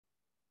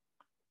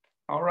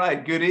All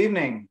right, good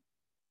evening.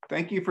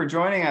 Thank you for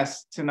joining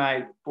us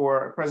tonight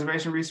for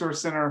Preservation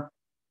Resource Center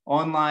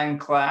online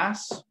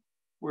class.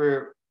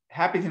 We're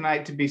happy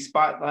tonight to be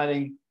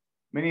spotlighting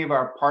many of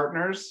our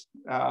partners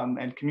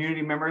and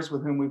community members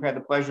with whom we've had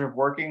the pleasure of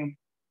working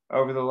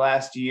over the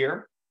last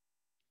year.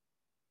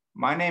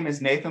 My name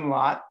is Nathan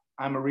Lott.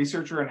 I'm a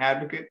researcher and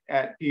advocate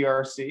at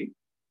PRC,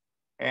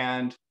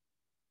 and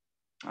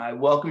I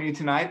welcome you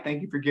tonight.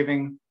 Thank you for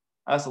giving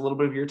us a little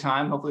bit of your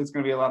time. Hopefully it's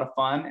going to be a lot of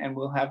fun, and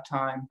we'll have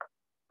time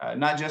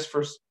not just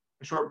for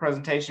a short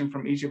presentation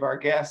from each of our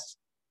guests,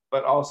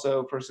 but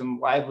also for some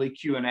lively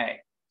Q&A.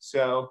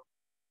 So,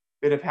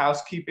 bit of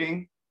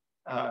housekeeping.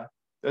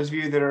 Those of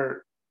you that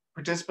are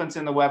participants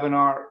in the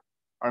webinar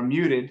are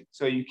muted,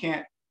 so you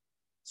can't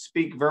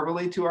speak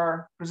verbally to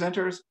our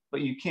presenters,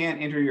 but you can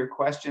enter your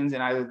questions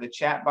in either the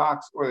chat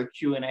box or the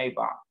Q&A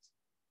box.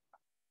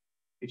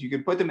 If you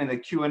could put them in the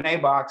Q&A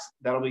box,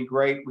 that'll be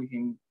great. We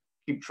can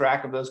keep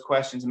track of those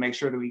questions and make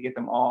sure that we get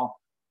them all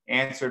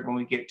answered when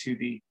we get to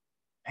the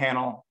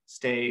panel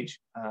stage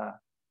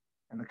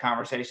and the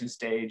conversation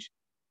stage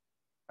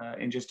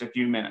in just a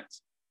few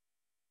minutes.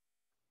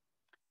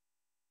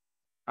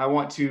 I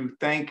want to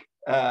thank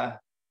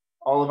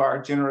all of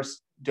our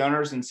generous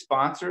donors and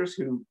sponsors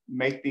who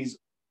make these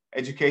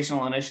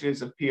educational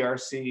initiatives of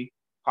PRC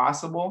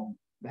possible.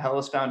 The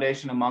Hellis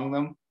Foundation among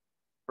them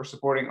for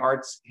supporting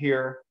arts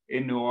here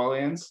in New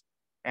Orleans.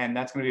 And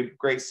that's going to be a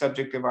great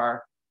subject of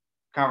our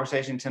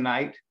conversation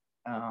tonight.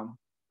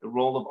 The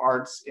role of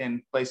arts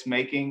in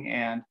placemaking,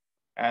 and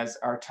as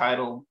our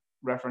title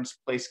referenced,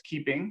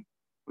 placekeeping,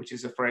 which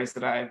is a phrase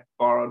that I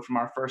borrowed from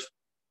our first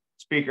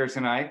speaker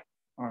tonight.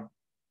 Or,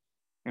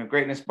 you know,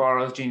 greatness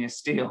borrows, genius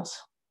steals,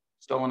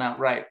 stolen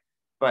outright.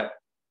 But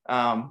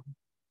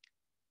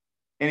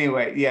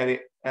anyway,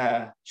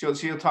 yeah,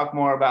 she'll talk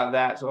more about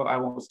that, so I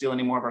won't steal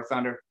any more of her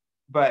thunder.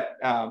 But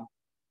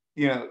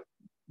you know,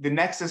 the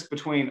nexus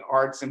between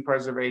arts and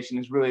preservation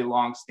is really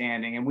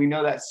long-standing, and we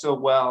know that so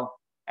well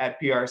at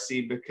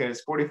PRC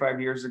because 45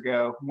 years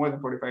ago, more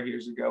than 45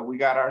 years ago, we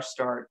got our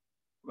start,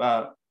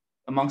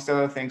 amongst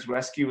other things,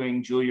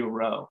 rescuing Julia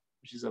Row,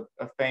 which is a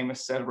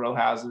famous set of row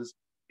houses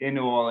in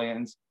New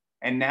Orleans.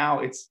 And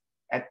now it's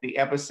at the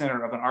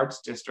epicenter of an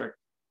arts district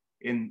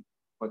in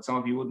what some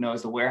of you would know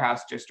as the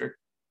warehouse district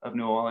of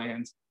New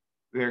Orleans.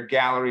 There are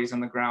galleries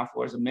on the ground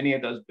floors of many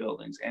of those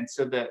buildings. And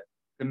so the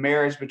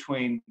marriage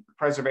between the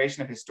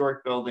preservation of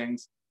historic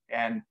buildings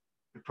and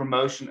the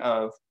promotion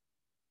of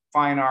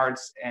fine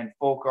arts and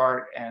folk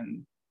art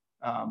and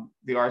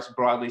the arts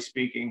broadly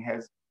speaking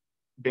has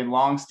been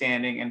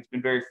longstanding, and it's been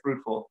very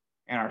fruitful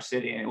in our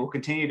city, and it will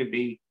continue to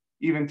be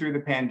even through the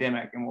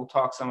pandemic. And we'll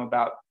talk some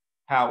about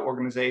how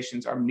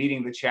organizations are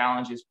meeting the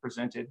challenges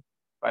presented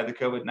by the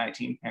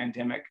COVID-19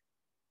 pandemic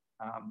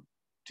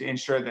to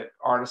ensure that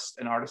artists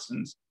and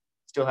artisans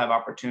still have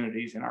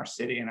opportunities in our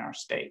city and our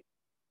state.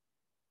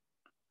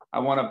 I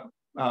want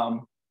to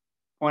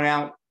point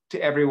out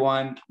to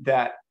everyone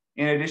that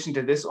in addition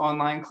to this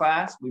online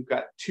class, we've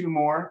got 2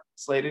 more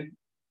slated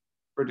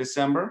for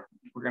December.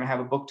 We're going to have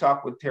a book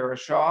talk with Tara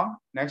Shaw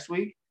next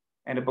week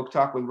and a book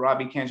talk with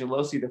Robbie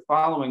Cangelosi the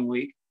following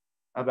week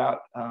about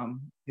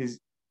his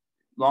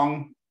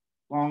long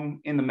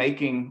in the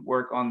making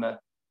work on the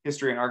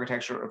history and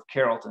architecture of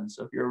Carrollton.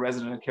 So if you're a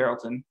resident of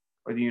Carrollton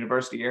or the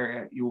university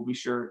area, you will be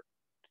sure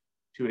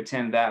to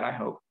attend that, I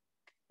hope.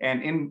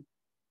 And in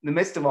the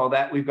midst of all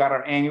that, we've got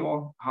our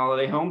annual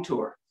holiday home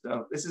tour.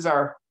 So this is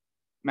our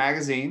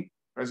magazine,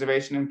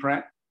 Preservation in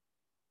Print.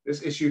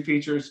 This issue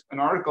features an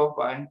article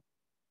by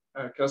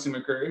Kelsea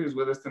McCrary, who's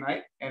with us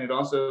tonight, and it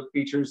also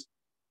features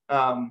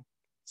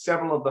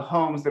several of the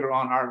homes that are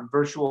on our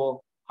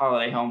virtual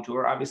holiday home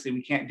tour. Obviously,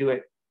 we can't do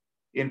it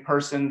in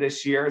person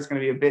this year. It's going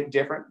to be a bit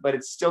different, but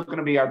it's still going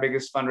to be our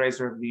biggest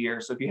fundraiser of the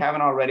year. So if you haven't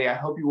already, I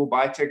hope you will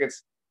buy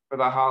tickets for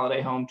the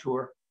holiday home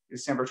tour,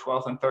 December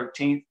 12th and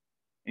 13th,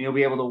 and you'll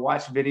be able to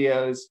watch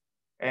videos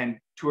and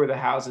tour the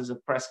houses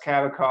of Press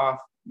Kavikoff,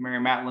 Mary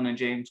Matlin and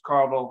James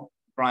Carville,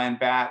 Brian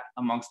Batt,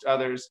 amongst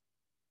others.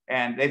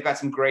 And they've got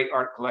some great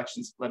art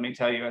collections, let me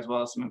tell you, as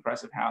well as some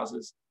impressive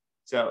houses.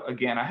 So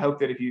again, I hope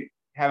that if you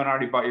haven't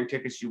already bought your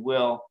tickets, you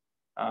will,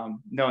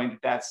 knowing that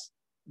that's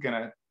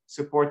gonna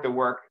support the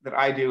work that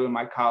I do and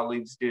my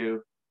colleagues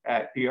do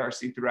at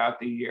PRC throughout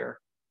the year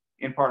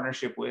in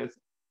partnership with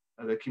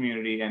the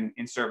community and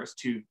in service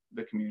to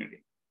the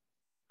community.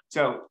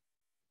 So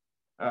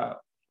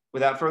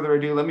without further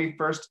ado, let me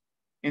first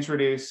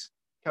introduce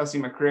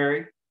Kelsea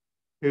McCrary,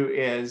 who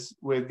is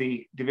with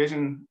the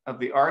Division of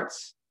the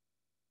Arts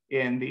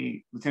in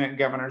the Lieutenant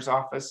Governor's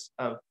Office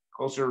of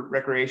Culture,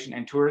 Recreation,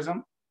 and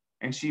Tourism.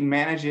 And she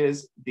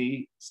manages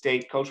the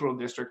State Cultural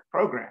District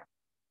program.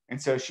 And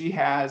so she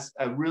has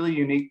a really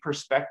unique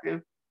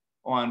perspective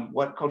on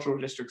what cultural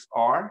districts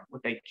are,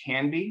 what they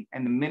can be,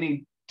 and the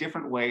many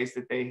different ways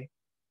that they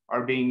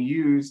are being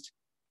used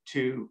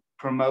to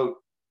promote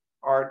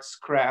arts,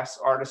 crafts,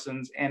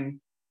 artisans, and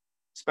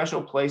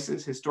special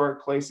places,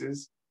 historic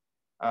places,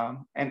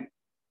 and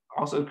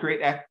also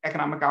create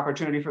economic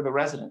opportunity for the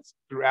residents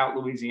throughout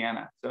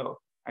Louisiana. So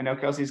I know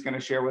Kelsey's going to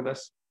share with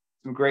us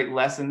some great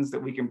lessons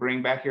that we can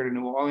bring back here to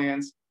New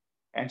Orleans.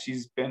 And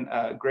she's been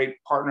a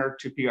great partner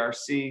to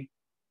PRC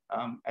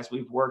as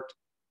we've worked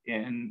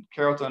in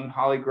Carrollton,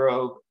 Holly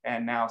Grove,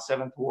 and now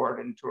 7th Ward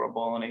and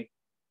Touro-Bouligny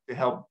to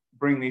help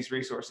bring these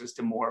resources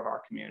to more of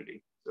our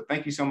community. So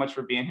thank you so much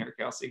for being here,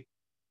 Kelsea.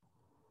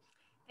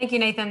 Thank you,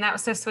 Nathan. That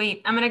was so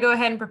sweet. I'm going to go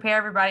ahead and prepare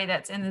everybody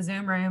that's in the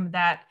Zoom room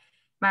that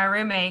my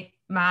roommate,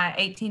 my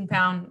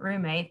 18-pound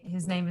roommate,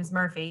 his name is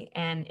Murphy.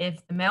 And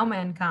if the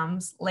mailman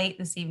comes late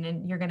this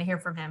evening, you're going to hear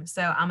from him.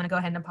 So I'm going to go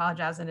ahead and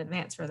apologize in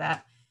advance for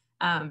that.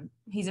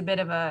 He's a bit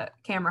of a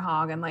camera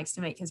hog and likes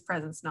to make his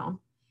presence known.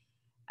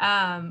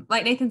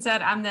 Like Nathan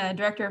said, I'm the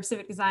Director of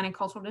Civic Design and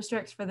Cultural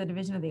Districts for the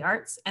Division of the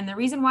Arts. And the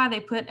reason why they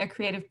put a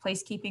creative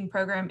placekeeping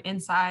program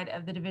inside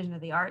of the Division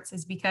of the Arts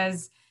is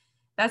because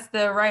that's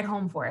the right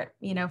home for it.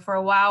 You know, for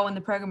a while when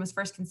the program was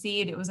first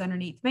conceived, it was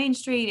underneath Main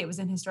Street, it was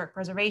in historic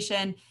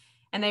preservation.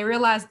 And they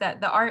realized that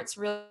the arts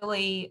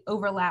really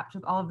overlapped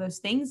with all of those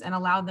things and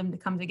allowed them to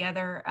come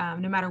together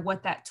no matter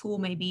what that tool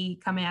may be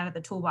coming out of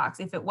the toolbox.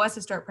 If it was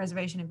historic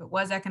preservation, if it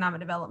was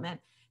economic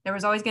development, there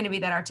was always going to be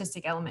that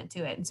artistic element to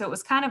it. And so it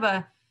was kind of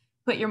a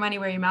put your money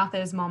where your mouth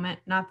is moment.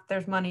 Not that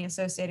there's money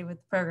associated with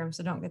the program,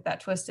 so don't get that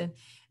twisted.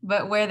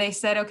 But where they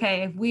said,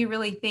 okay, if we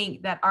really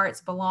think that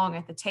arts belong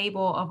at the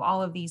table of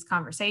all of these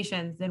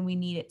conversations, then we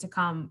need it to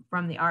come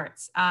from the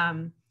arts.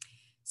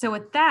 So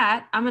with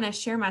that, I'm going to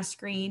share my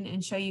screen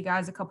and show you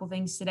guys a couple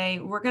things today.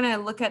 We're going to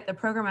look at the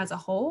program as a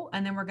whole,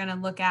 and then we're going to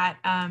look at,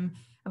 I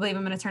believe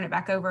I'm going to turn it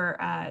back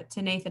over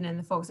to Nathan and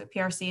the folks at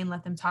PRC and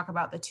let them talk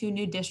about the 2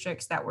 new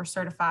districts that were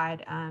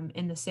certified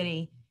in the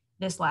city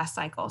this last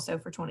cycle, so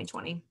for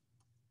 2020.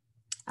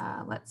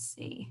 Let's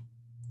see.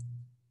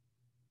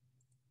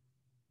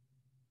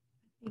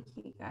 I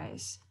think you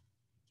guys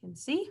can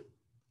see.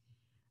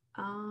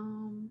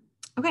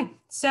 Okay,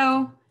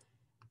 so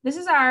this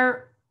is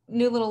our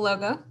new little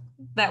logo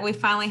that we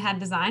finally had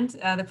designed.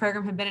 The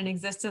program had been in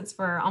existence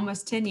for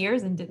almost 10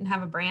 years and didn't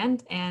have a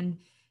brand, and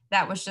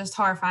that was just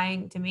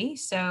horrifying to me.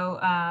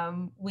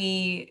 So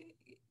we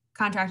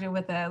contracted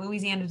with a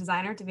Louisiana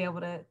designer to be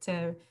able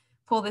to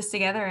pull this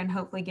together and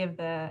hopefully give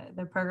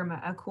the program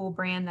a cool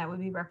brand that would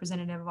be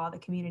representative of all the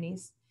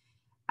communities.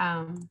 We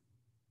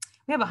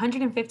have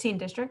 115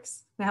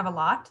 districts. We have a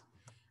lot.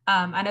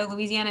 I know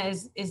Louisiana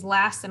is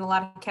last in a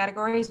lot of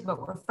categories, but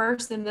we're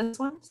first in this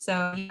one.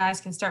 So you guys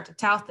can start to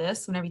tout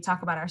this whenever you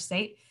talk about our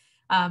state.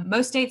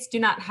 Most states do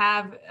not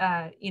have,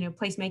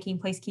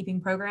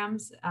 placekeeping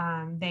programs.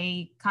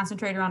 They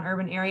concentrate around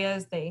urban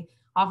areas. They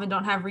often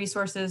don't have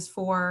resources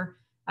for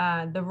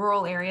the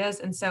rural areas.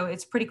 And so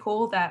it's pretty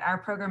cool that our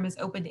program is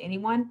open to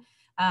anyone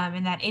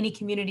and that any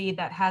community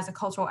that has a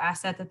cultural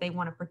asset that they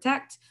want to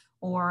protect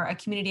or a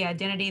community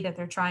identity that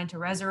they're trying to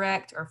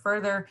resurrect or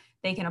further,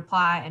 they can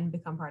apply and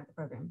become part of the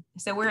program.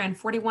 So we're in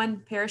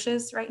 41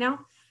 parishes right now.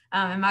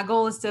 And my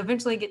goal is to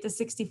eventually get to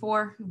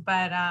 64,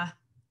 but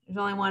there's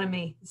only one of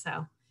me.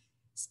 So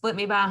split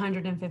me by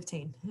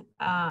 115.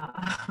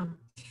 So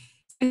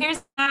here's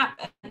the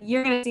map.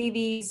 You're going to see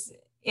these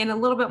in a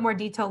little bit more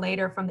detail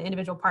later from the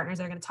individual partners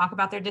that are going to talk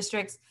about their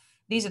districts.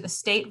 These are the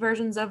state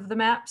versions of the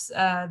maps.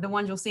 The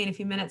ones you'll see in a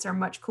few minutes are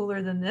much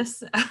cooler than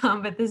this,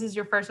 but this is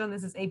your first one.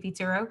 This is AP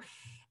Touro.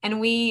 And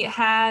we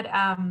had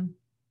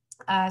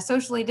a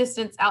socially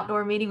distanced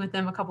outdoor meeting with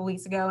them a couple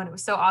weeks ago, and it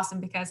was so awesome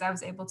because I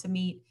was able to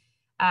meet,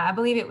 I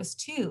believe it was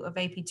 2 of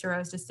AP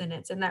Touro's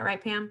descendants. Isn't that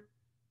right, Pam?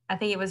 I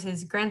think it was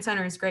his grandson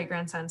or his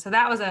great-grandson. So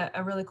that was a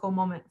really cool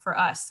moment for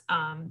us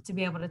to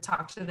be able to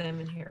talk to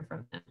them and hear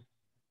from them.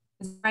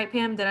 Is that right,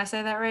 Pam? Did I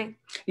say that right?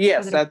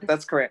 Yes,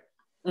 that's correct.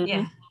 Mm-hmm.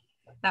 Yeah.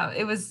 No,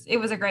 it was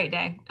a great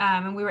day.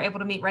 And we were able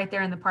to meet right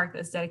there in the park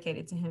that's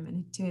dedicated to him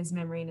and to his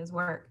memory and his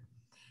work.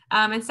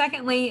 And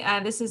secondly,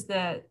 this is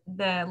the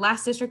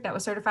last district that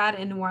was certified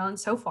in New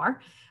Orleans so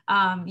far.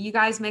 You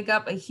guys make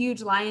up a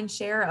huge lion's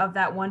share of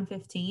that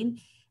 115.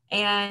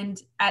 And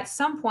at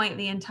some point,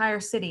 the entire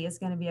city is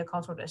going to be a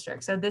cultural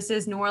district. So this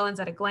is New Orleans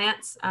at a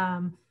glance.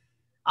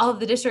 All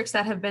of the districts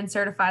that have been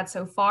certified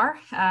so far,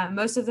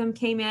 most of them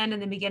came in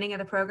the beginning of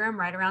the program,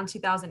 right around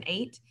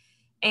 2008.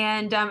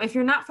 And if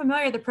you're not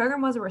familiar, the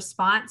program was a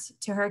response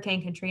to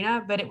Hurricane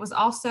Katrina, but it was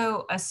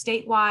also a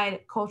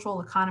statewide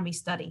cultural economy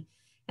study.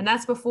 And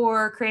that's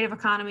before creative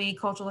economy,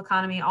 cultural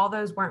economy, all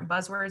those weren't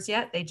buzzwords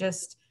yet.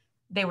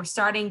 They were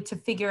starting to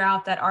figure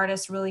out that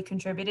artists really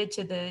contributed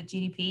to the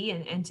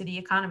GDP and to the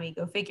economy,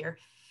 go figure.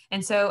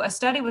 And so a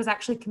study was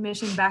actually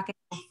commissioned back in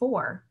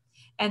 2004.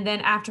 And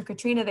then after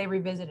Katrina, they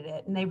revisited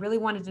it and they really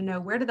wanted to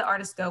know, where did the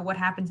artists go? What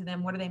happened to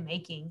them? What are they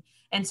making?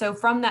 And so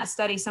from that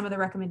study, some of the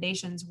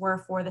recommendations were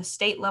for the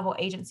state level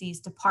agencies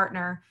to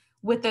partner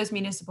with those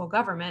municipal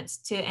governments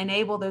to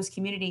enable those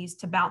communities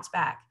to bounce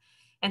back.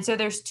 And so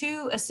there's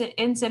 2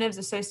 incentives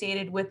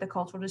associated with the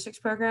Cultural Districts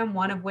program,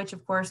 one of which,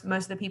 of course,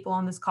 most of the people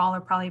on this call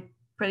are probably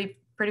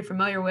pretty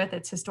familiar with.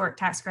 It's historic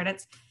tax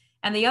credits.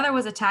 And the other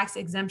was a tax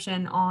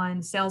exemption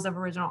on sales of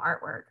original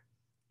artwork.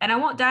 And I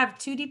won't dive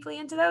too deeply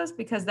into those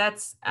because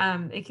that's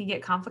it can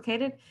get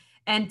complicated.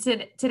 And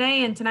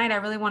today and tonight, I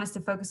really want us to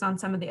focus on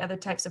some of the other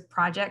types of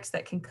projects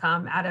that can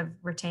come out of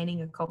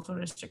retaining a cultural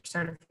district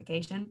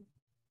certification.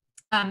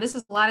 This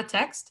is a lot of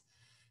text,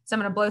 so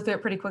I'm going to blow through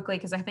it pretty quickly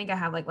because I think I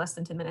have like less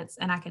than 10 minutes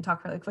and I can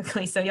talk really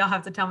quickly. So y'all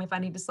have to tell me if I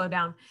need to slow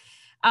down.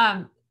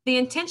 The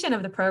intention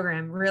of the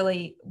program,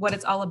 really what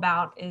it's all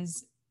about,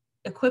 is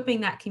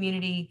equipping that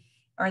community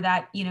or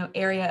that,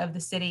 area of the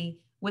city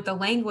with the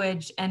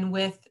language and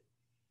with,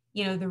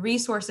 the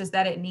resources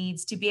that it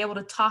needs to be able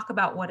to talk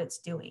about what it's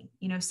doing.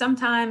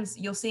 Sometimes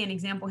you'll see an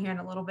example here in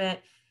a little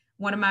bit.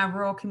 One of my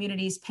rural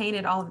communities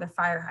painted all of their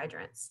fire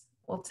hydrants.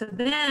 Well, to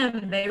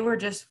them, they were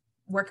just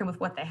working with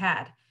what they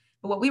had.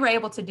 But what we were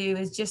able to do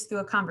is just through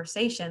a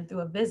conversation,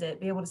 through a visit,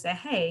 be able to say,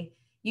 hey,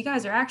 you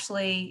guys are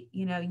actually,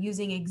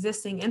 using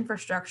existing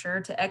infrastructure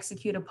to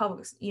execute a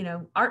public,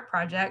 art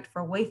project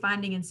for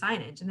wayfinding and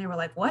signage. And they were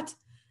like, what?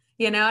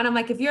 And I'm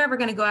like, if you're ever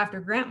going to go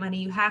after grant money,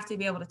 you have to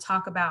be able to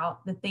talk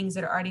about the things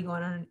that are already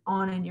going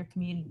on in your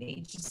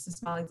community. Just a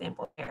small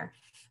example there.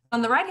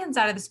 On the right-hand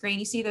side of the screen,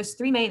 you see those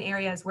three main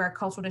areas where a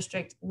cultural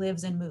district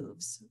lives and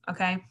moves,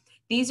 okay?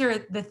 These are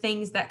the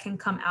things that can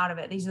come out of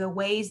it. These are the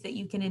ways that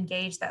you can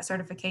engage that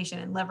certification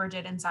and leverage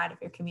it inside of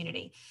your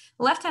community.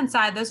 The left-hand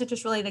side, those are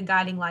just really the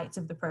guiding lights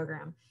of the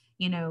program.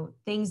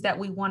 Things that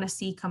we want to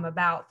see come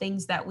about,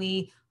 things that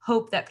we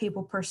hope that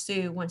people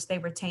pursue once they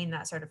retain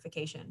that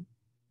certification.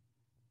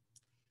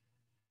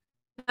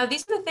 Now,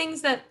 these are the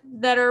things that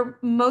are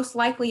most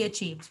likely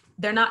achieved.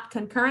 They're not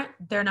concurrent.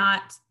 They're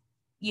not,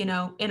 in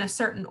a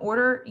certain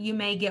order. You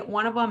may get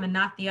one of them and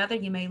not the other.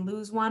 You may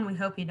lose one. We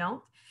hope you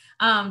don't.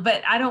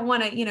 But I don't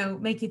want to,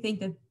 make you think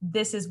that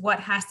this is what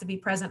has to be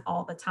present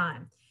all the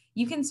time.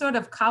 You can sort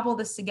of cobble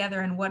this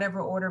together in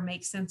whatever order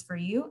makes sense for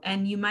you,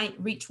 and you might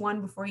reach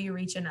one before you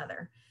reach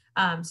another.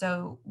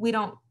 So we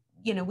don't,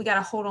 we got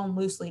to hold on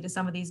loosely to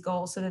some of these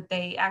goals so that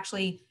they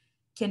actually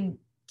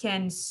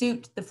can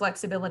suit the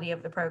flexibility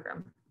of the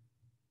program.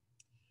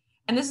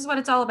 And this is what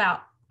it's all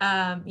about.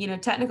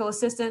 Technical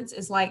assistance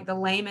is like the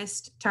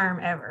lamest term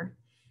ever,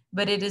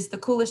 but it is the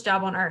coolest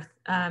job on earth.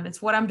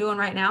 It's what I'm doing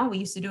right now. We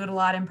used to do it a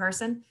lot in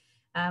person.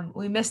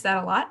 We miss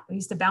that a lot. We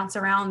used to bounce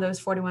around those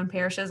 41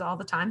 parishes all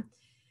the time.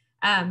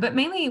 But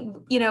mainly,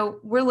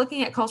 we're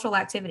looking at cultural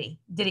activity.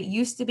 Did it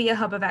used to be a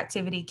hub of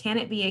activity? Can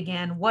it be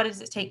again? What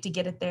does it take to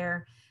get it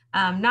there?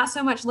 Not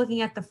so much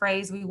looking at the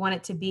phrase, we want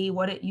it to be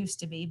what it used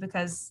to be,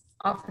 because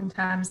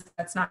oftentimes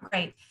that's not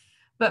great,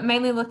 but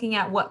mainly looking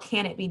at what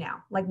can it be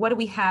now? Like, what do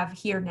we have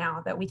here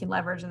now that we can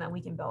leverage and that we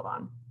can build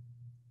on?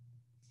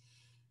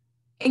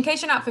 In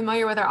case you're not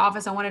familiar with our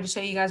office, I wanted to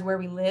show you guys where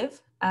we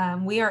live.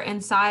 We are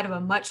inside of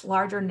a much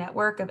larger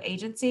network of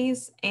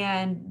agencies.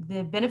 And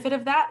the benefit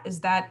of that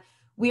is that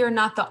we are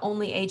not the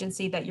only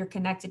agency that you're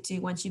connected to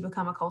once you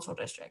become a cultural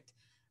district.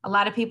 A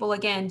lot of people,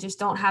 again, just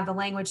don't have the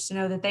language to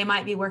know that they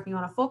might be working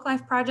on a folk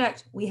life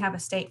project. We have a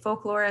state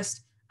folklorist.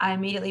 I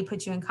immediately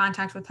put you in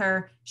contact with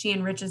her. She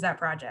enriches that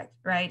project,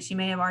 right? She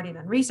may have already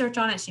done research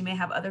on it. She may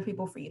have other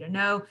people for you to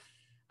know.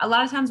 A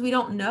lot of times we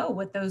don't know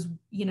what those,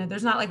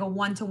 there's not like a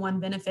one-to-one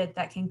benefit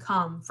that can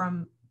come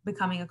from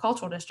becoming a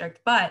cultural district,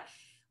 but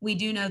we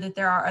do know that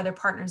there are other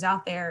partners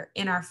out there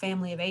in our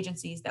family of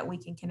agencies that we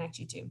can connect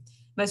you to.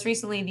 Most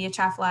recently, the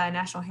Atchafalaya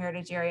National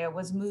Heritage Area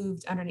was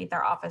moved underneath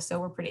our office,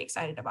 so we're pretty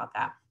excited about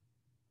that.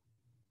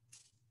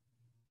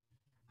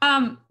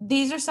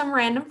 These are some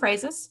random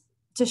phrases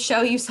to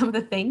show you some of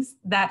the things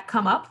that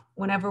come up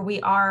whenever we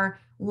are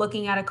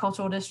looking at a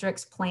cultural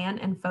district's plan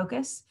and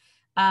focus.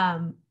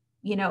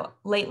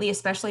 Lately,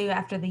 especially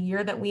after the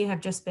year that we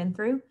have just been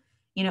through,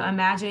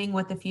 imagining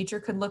what the future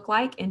could look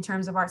like in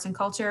terms of arts and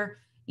culture,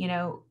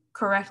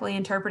 correctly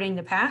interpreting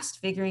the past,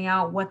 figuring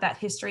out what that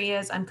history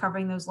is,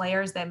 uncovering those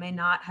layers that may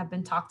not have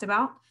been talked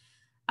about.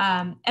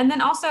 And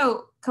then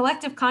also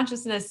collective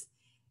consciousness.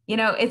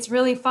 It's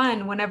really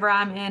fun whenever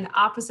I'm in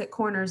opposite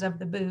corners of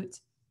the boot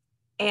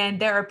and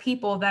there are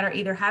people that are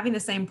either having the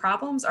same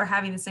problems or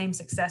having the same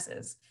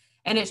successes.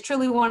 And it's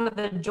truly one of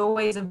the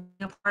joys of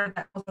being a part of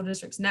that cultural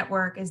districts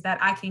network is that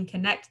I can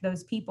connect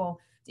those people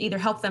to either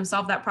help them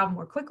solve that problem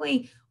more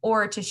quickly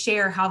or to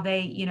share how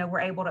they, were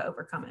able to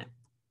overcome it.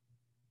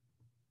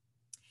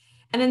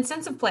 And then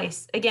sense of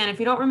place. Again, if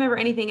you don't remember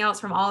anything else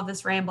from all of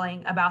this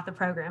rambling about the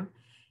program,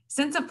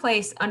 sense of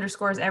place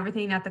underscores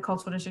everything that the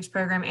Cultural Districts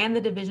program and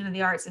the Division of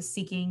the Arts is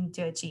seeking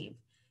to achieve.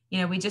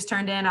 We just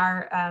turned in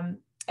our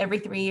every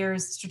 3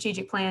 years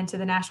strategic plan to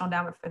the National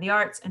Endowment for the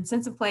Arts, and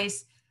sense of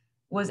place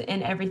was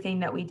in everything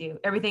that we do.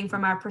 Everything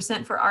from our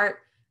Percent for Art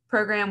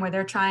program, where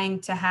they're trying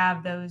to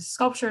have those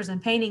sculptures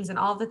and paintings and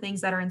all the things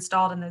that are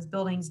installed in those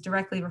buildings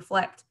directly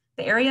reflect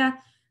the area,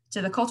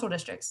 to the cultural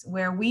districts,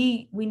 where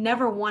we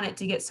never want it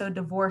to get so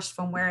divorced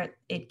from where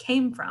it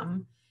came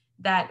from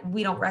that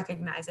we don't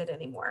recognize it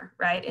anymore,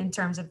 right? In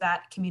terms of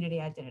that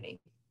community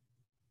identity.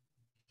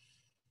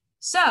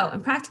 So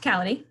in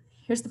practicality,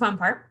 here's the fun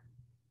part.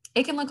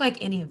 It can look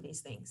like any of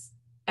these things.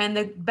 And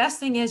the best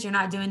thing is you're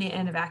not doing it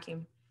in a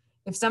vacuum.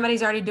 If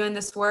somebody's already doing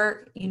this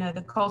work,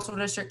 the cultural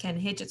district can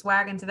hitch its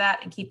wagon to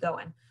that and keep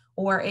going.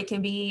 Or it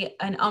can be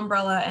an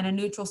umbrella and a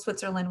neutral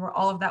Switzerland where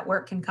all of that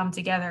work can come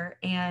together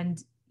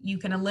and you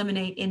can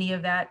eliminate any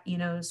of that,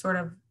 sort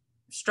of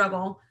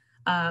struggle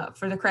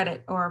for the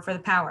credit or for the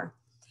power.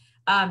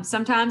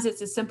 Sometimes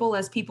it's as simple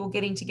as people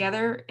getting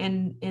together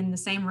in the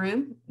same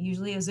room,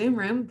 usually a Zoom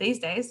room these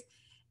days.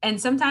 And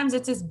sometimes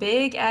it's as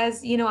big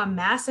as, you know, a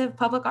massive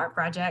public art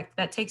project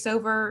that takes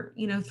over,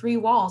 you know, 3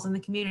 walls in the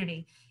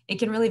community. It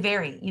can really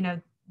vary. You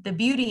know, the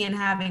beauty in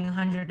having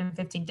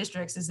 115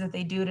 districts is that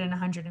they do it in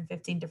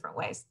 115 different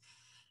ways.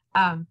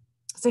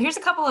 So here's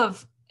a couple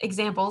of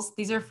examples.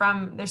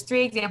 There's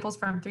 3 examples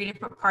from 3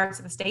 different parts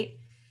of the state.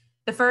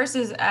 The first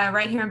is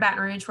right here in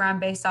Baton Rouge, where I'm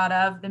based out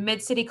of. The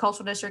Mid-City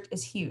Cultural District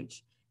is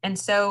huge. And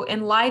so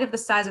in light of the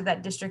size of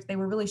that district, they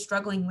were really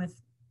struggling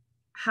with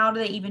how do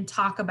they even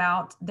talk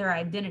about their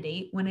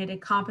identity when it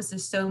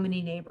encompasses so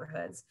many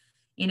neighborhoods.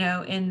 You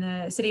know, in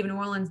the city of New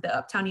Orleans, the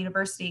Uptown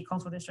University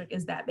Cultural District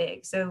is that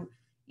big. So,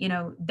 you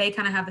know, they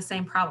kind of have the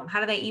same problem. How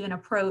do they even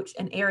approach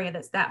an area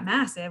that's that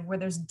massive where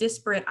there's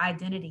disparate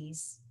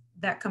identities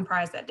that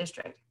comprise that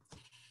district?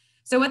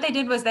 So what they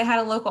did was they had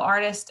a local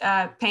artist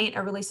paint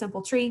a really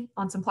simple tree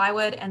on some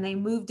plywood, and they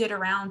moved it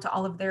around to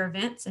all of their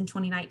events in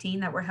 2019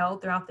 that were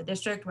held throughout the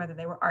district, whether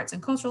they were arts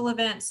and cultural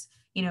events,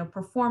 you know,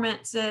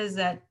 performances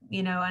at,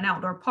 you know, an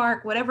outdoor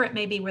park, whatever it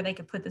may be, where they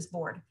could put this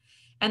board.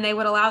 And they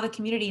would allow the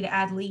community to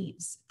add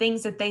leaves,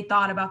 things that they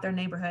thought about their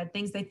neighborhood,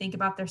 things they think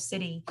about their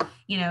city.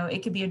 You know,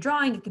 it could be a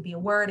drawing, it could be a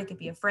word, it could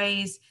be a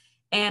phrase.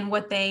 And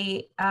what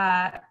they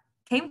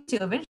came to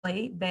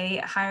eventually, they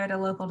hired a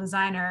local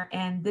designer,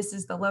 and this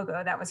is the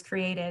logo that was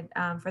created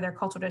for their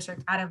cultural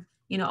district out of,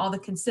 you know, all the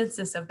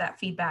consensus of that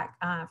feedback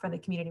for the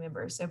community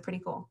members. So pretty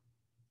cool.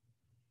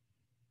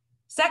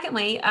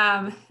 Secondly,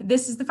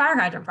 this is the fire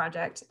hydrant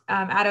project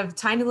out of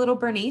tiny little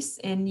Bernice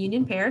in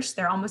Union Parish.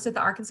 They're almost at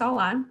the Arkansas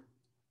line.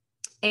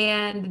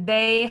 And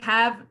they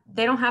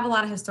don't have a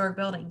lot of historic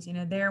buildings. You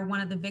know, they're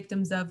one of the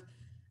victims of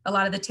a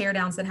lot of the tear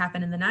downs that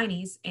happened in the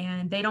 90s,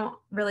 and they don't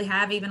really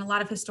have even a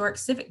lot of historic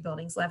civic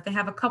buildings left. They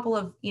have a couple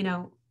of, you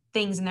know,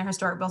 things in their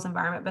historic built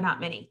environment, but not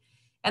many.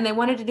 And they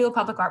wanted to do a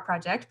public art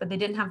project, but they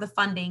didn't have the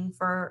funding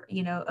for,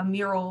 you know, a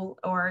mural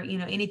or, you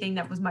know, anything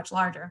that was much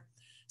larger.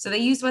 So they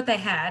used what they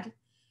had.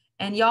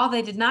 And y'all,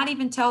 they did not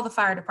even tell the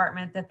fire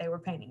department that they were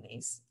painting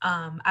these.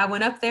 I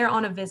went up there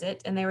on a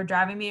visit, and they were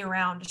driving me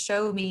around to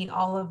show me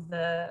all of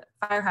the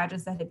fire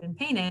hydrants that had been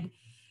painted.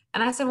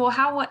 And I said, well,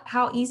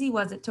 how easy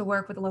was it to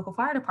work with the local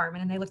fire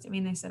department? And they looked at me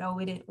and they said, oh,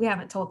 we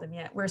haven't told them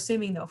yet. We're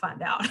assuming they'll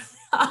find out.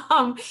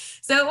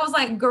 So it was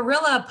like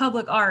guerrilla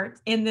public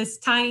art in this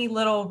tiny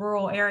little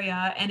rural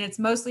area. And it's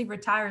mostly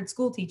retired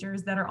school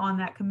teachers that are on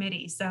that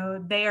committee.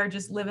 So they are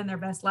just living their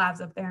best lives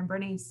up there in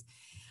Bernice.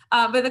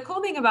 But the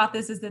cool thing about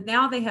this is that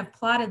now they have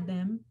plotted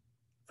them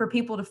for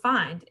people to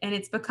find, and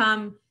it's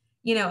become,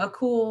 you know, a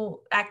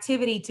cool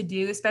activity to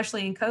do,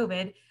 especially in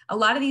COVID. A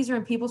lot of these are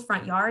in people's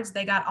front yards.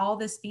 They got all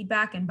this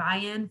feedback and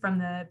buy-in from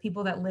the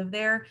people that live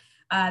there.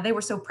 They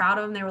were so proud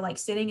of them. They were like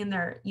sitting in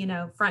their, you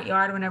know, front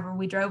yard whenever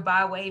we drove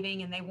by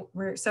waving, and they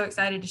were so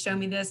excited to show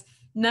me this.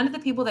 None of the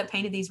people that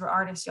painted these were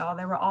artists, y'all.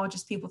 They were all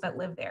just people that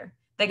lived there.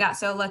 They got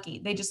so lucky.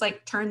 They just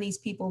like turned these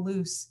people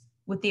loose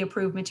with the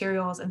approved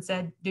materials and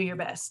said, do your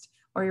best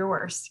or your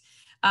worst.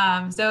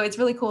 So it's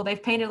really cool.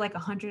 They've painted like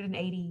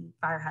 180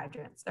 fire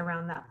hydrants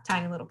around that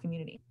tiny little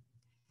community.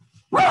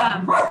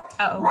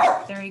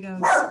 Uh-oh, there he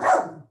goes.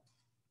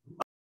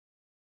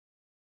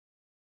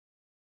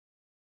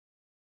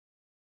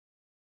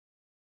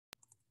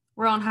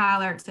 We're on high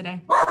alert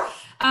today.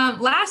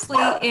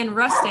 Lastly, in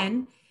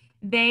Ruston,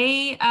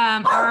 they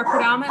are a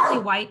predominantly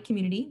white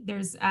community.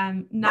 There's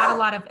not a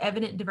lot of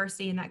evident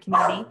diversity in that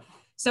community.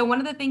 So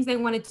one of the things they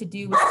wanted to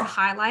do was to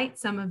highlight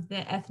some of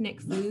the ethnic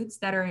foods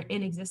that are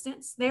in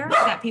existence there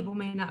that people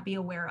may not be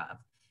aware of.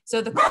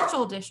 So the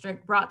Cultural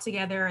District brought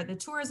together the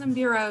Tourism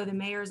Bureau, the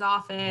Mayor's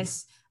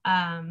Office,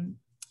 the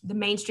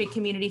Main Street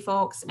community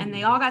folks, and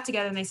they all got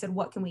together and they said,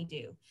 what can we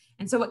do?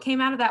 And so what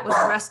came out of that was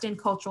Ruston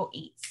Cultural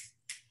Eats.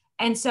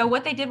 And so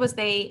what they did was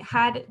they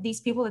had these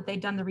people that they'd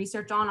done the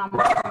research on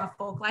almost from a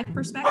folk life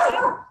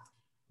perspective.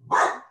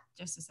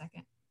 Just a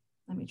second.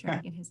 Let me try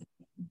to get his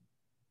attention.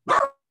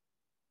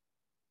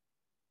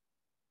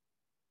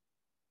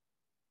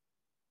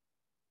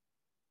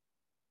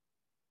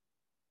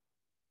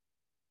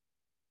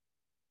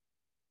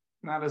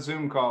 Not a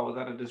Zoom call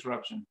without a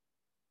disruption.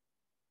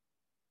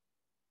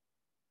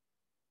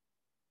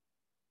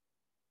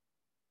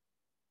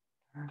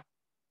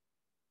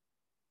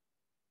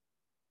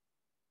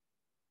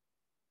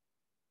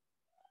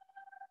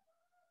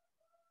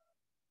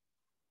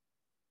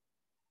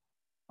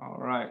 All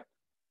right.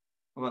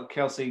 We'll let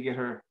Kelsey get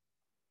her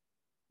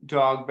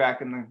dog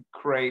back in the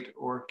crate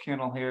or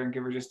kennel here and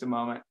give her just a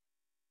moment.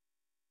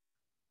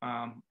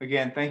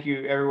 Again, thank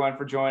you everyone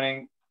for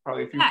joining.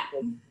 Probably a few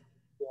people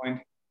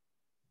joined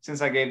since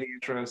I gave the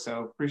intro,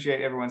 so appreciate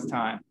everyone's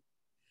time.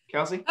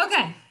 Kelsey?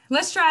 Okay,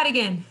 let's try it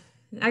again.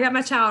 I got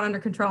my child under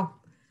control,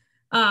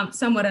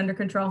 somewhat under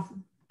control.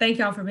 Thank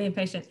y'all for being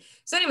patient.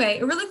 So anyway,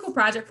 a really cool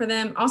project for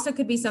them. Also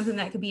could be something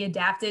that could be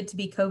adapted to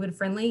be COVID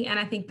friendly. And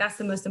I think that's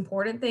the most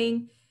important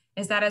thing,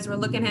 is that as we're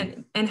looking at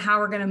and how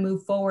we're gonna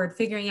move forward,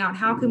 figuring out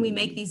how can we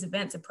make these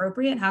events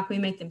appropriate, how can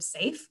we make them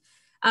safe,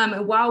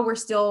 and while we're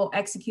still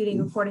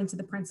executing according to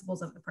the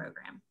principles of the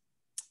program.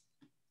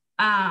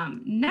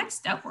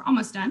 Next up, we're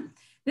almost done.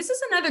 This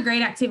is another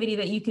great activity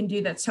that you can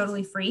do that's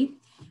totally free.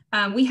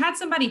 We had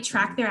somebody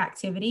track their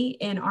activity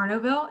in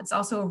Arnaudville. It's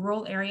also a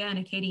rural area in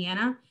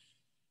Acadiana.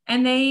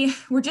 And they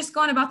were just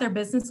going about their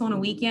business on a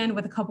weekend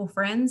with a couple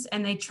friends,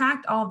 and they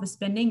tracked all of the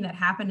spending that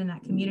happened in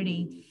that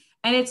community.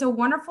 And it's a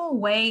wonderful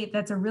way,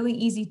 that's a really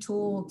easy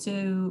tool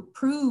to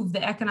prove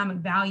the economic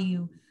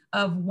value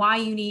of why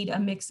you need a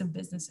mix of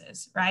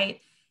businesses,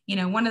 right? You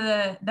know, one of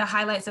the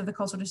highlights of the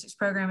Cultural Districts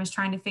program is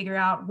trying to figure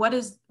out what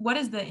is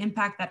the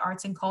impact that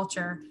arts and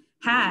culture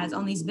has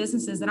on these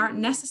businesses that aren't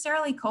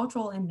necessarily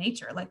cultural in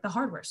nature, like the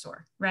hardware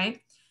store, right?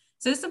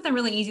 So it's something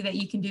really easy that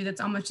you can do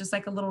that's almost just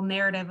like a little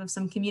narrative of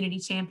some community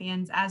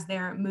champions as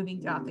they're moving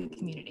throughout the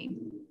community.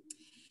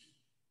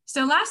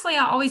 So lastly,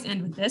 I always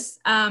end with this.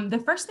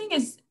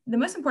 The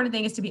most important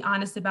thing is to be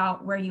honest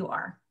about where you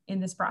are in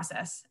this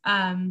process.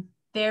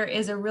 There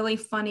is a really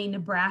funny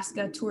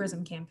Nebraska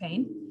tourism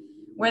campaign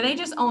where they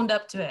just owned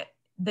up to it.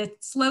 The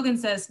slogan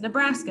says,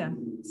 Nebraska,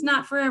 it's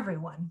not for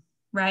everyone,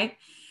 right?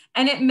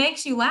 And it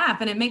makes you laugh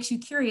and it makes you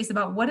curious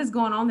about what is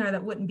going on there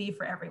that wouldn't be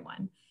for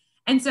everyone.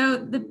 And so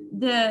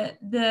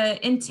the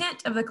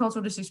intent of the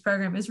Cultural Districts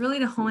program is really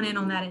to hone in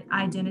on that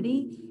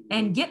identity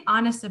and get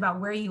honest about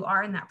where you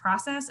are in that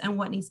process and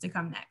what needs to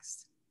come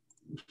next.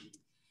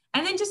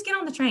 And then just get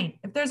on the train.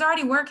 If there's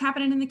already work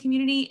happening in the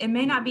community, it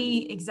may not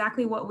be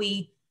exactly what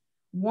we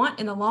want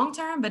in the long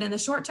term, but in the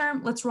short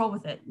term, let's roll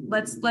with it.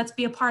 Let's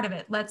be a part of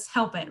it. Let's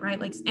help it, right?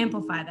 Let's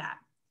amplify that.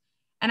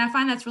 And I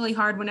find that's really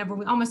hard whenever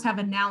we almost have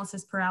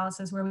analysis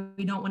paralysis where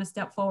we don't want to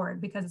step forward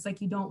because it's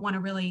like you don't want to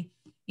really,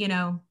 you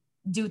know,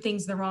 do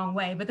things the wrong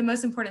way. But the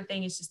most important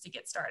thing is just to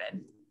get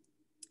started.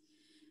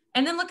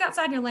 And then look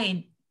outside your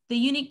lane. The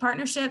unique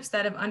partnerships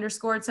that have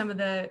underscored some of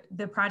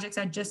the projects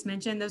I just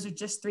mentioned, those are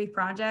just 3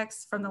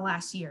 projects from the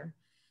last year.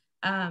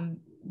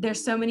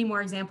 There's so many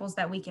more examples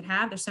that we could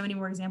have. There's so many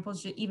more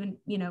examples even,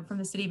 you know, from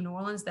the city of New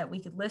Orleans that we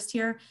could list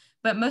here,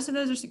 but most of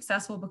those are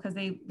successful because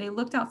they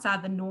looked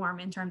outside the norm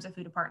in terms of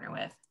who to partner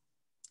with.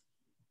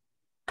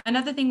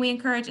 Another thing we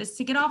encourage is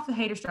to get off the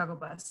hater struggle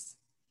bus.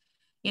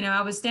 You know,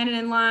 I was standing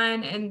in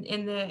line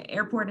in the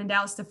airport in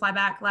Dallas to fly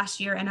back last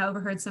year, and I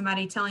overheard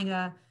somebody telling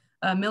a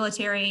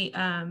military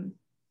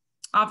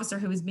officer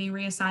who was being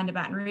reassigned to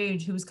Baton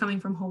Rouge, who was coming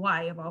from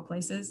Hawaii of all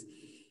places.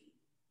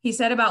 He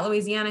said about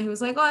Louisiana, he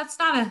was like, "Oh, it's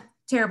not a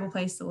terrible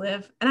place to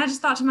live." And I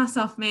just thought to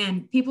myself,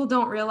 man, people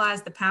don't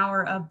realize the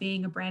power of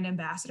being a brand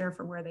ambassador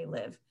for where they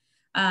live.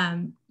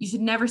 You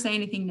should never say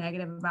anything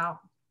negative about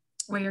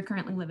where you're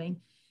currently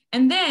living.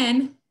 And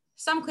then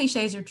some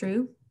cliches are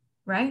true,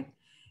 right?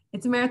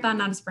 It's a marathon,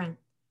 not a sprint.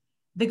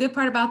 The good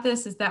part about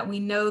this is that we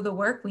know the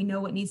work, we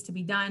know what needs to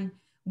be done.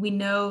 We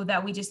know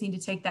that we just need to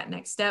take that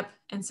next step.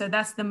 And so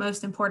that's the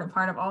most important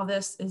part of all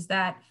this, is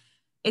that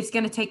it's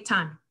going to take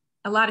time.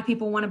 A lot of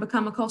people want to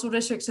become a cultural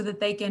district so that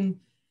they can,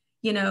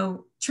 you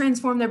know,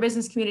 transform their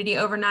business community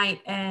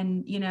overnight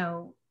and, you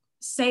know,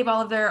 save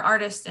all of their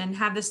artists and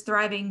have this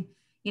thriving,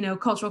 you know,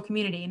 cultural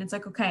community. And it's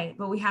like, okay,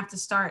 but we have to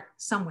start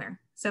somewhere.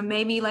 So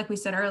maybe, like we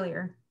said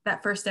earlier,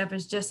 that first step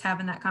is just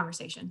having that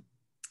conversation.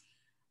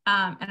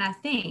 And I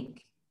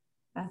think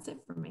that's it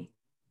for me.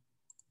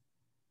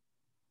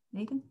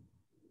 Nathan?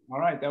 All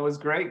right, that was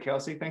great,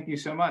 Kelsey. Thank you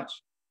so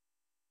much.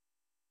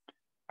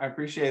 I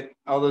appreciate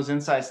all those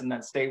insights and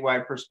that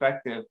statewide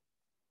perspective.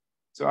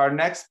 So our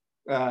next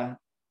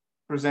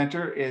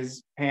presenter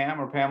is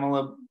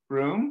Pamela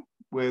Broom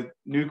with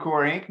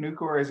Nucor Inc.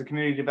 Nucor is a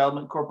community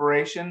development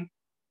corporation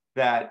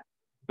that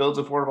builds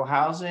affordable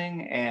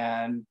housing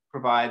and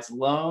provides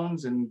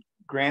loans and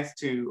grants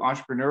to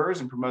entrepreneurs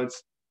and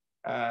promotes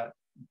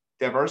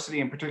diversity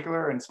in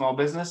particular and small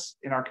business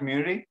in our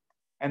community.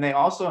 And they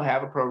also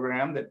have a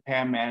program that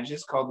Pam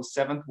manages called the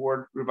 7th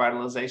Ward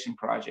Revitalization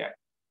Project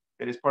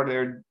that is part of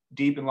their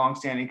deep and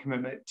longstanding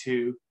commitment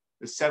to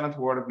the 7th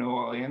Ward of New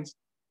Orleans,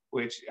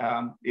 which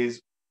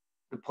is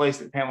the place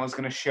that Pamela is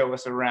going to show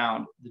us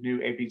around the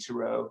new A.P.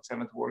 Tureaud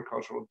 7th Ward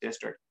Cultural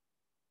District.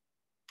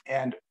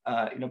 And,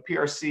 you know,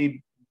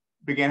 PRC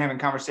began having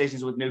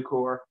conversations with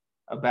Nucor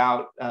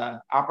about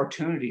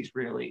opportunities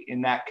really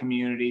in that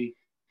community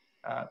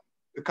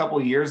a couple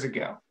of years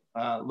ago,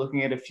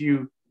 looking at a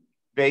few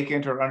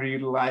vacant or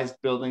underutilized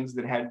buildings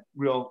that had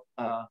real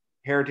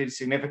heritage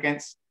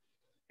significance.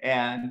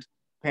 And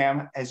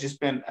Pam has just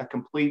been a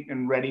complete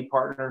and ready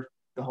partner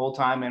the whole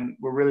time. And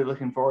we're really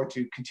looking forward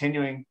to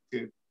continuing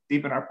to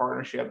deepen our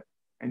partnership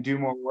and do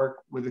more work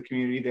with the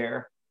community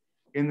there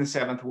in the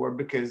 7th Ward,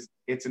 because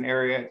it's an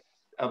area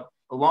of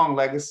a long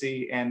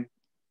legacy and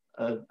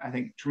I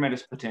think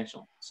tremendous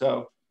potential.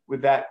 So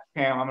with that,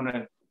 Pam, I'm going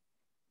to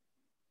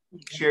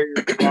share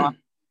your thoughts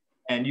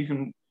and you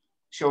can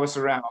show us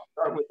around. I'll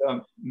start with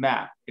a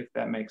map, if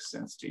that makes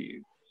sense to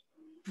you.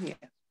 Yeah.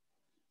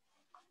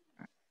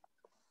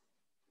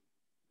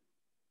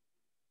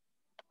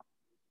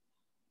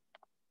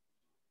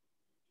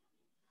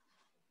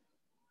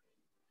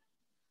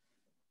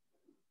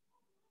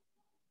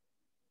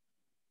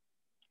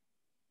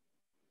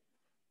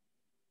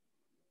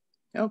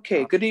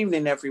 Okay, good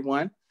evening,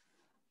 everyone.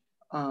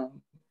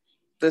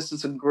 this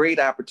is a great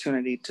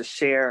opportunity to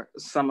share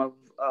some of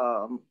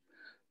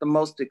the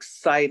most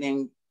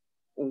exciting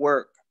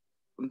work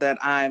that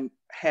I'm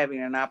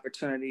having an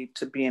opportunity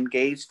to be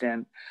engaged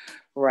in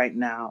right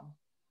now.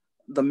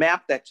 The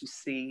map that you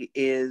see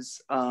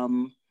is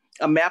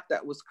a map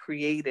that was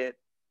created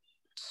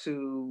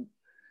to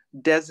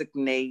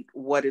designate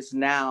what is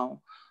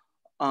now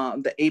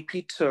the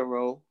AP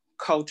Tureaud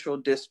Cultural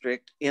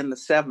District in the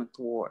 7th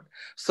Ward.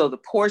 So the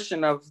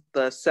portion of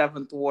the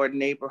 7th Ward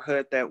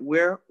neighborhood that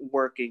we're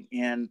working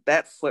in,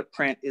 that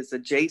footprint is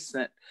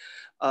adjacent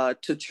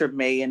to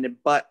Treme, and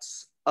it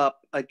butts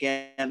up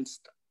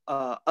against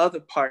other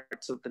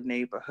parts of the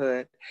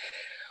neighborhood.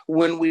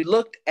 When we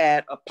looked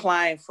at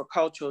applying for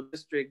cultural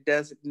district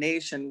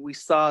designation, we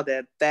saw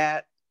that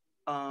that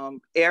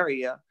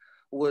area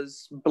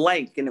was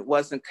blank and it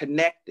wasn't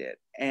connected.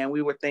 And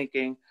we were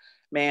thinking,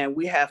 man,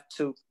 we have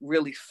to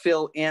really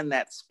fill in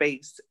that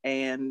space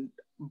and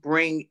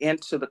bring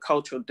into the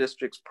cultural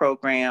districts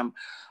program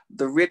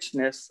the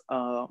richness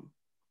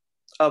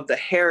of the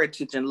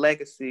heritage and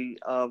legacy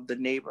of the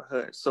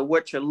neighborhood. So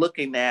what you're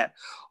looking at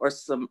are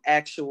some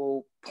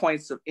actual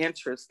points of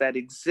interest that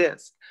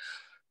exist.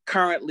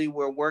 Currently,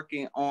 we're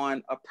working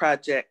on a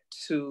project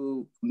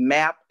to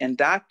map and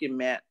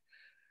document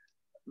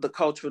the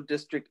cultural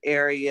district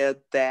area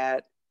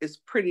that is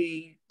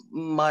pretty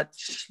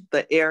much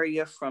the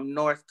area from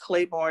North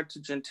Claiborne to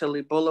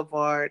Gentilly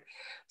Boulevard,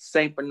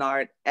 St.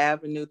 Bernard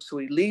Avenue to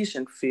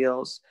Elysian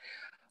Fields.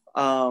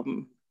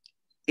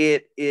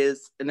 It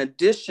is an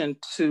addition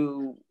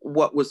to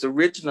what was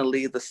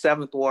originally the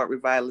 7th Ward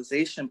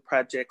Revitalization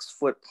Project's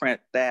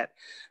footprint that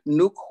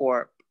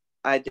Newcorp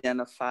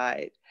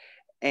identified.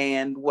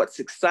 And what's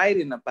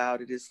exciting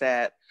about it is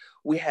that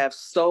we have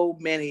so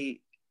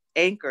many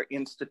anchor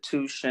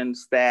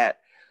institutions that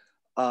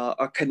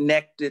are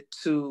connected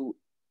to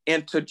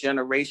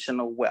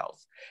intergenerational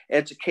wealth,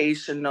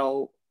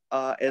 educational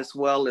as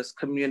well as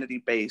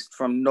community-based,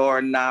 from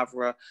Nora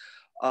Navra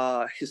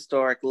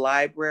Historic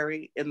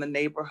Library in the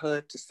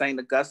neighborhood to St.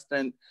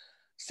 Augustine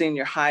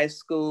Senior High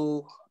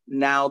School.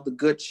 Now the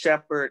Good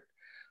Shepherd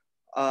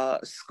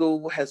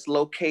School has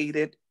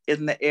located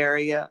in the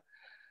area,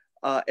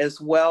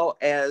 as well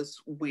as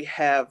we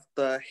have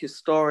the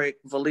historic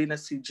Valina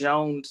C.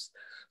 Jones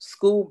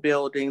School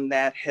building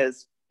that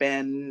has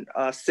been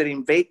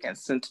sitting vacant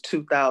since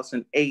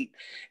 2008.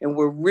 And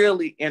we're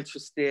really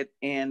interested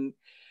in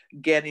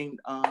getting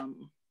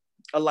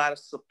a lot of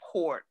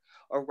support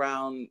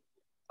around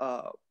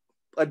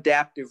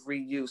adaptive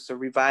reuse or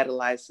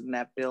revitalizing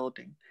that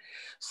building.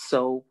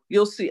 So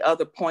you'll see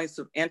other points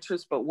of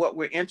interest, but what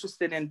we're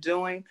interested in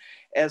doing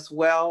as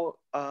well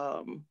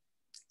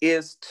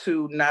is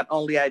to not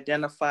only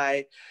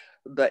identify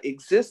the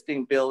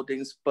existing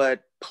buildings,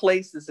 but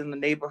places in the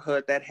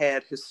neighborhood that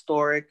had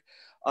historic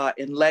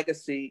and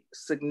legacy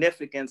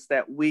significance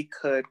that we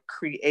could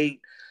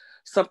create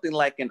something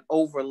like an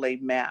overlay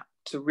map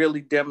to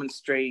really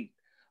demonstrate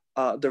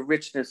the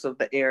richness of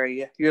the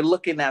area. You're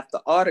looking at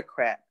the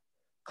Autocrat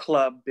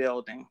Club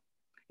building.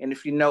 And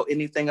if you know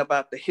anything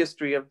about the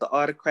history of the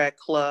Autocrat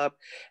Club,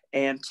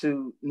 and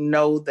to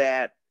know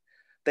that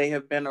they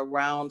have been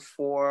around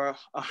for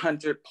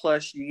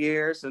 100+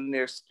 years and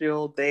they're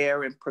still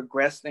there and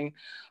progressing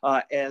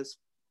as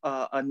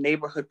a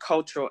neighborhood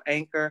cultural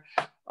anchor,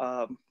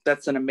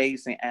 that's an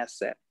amazing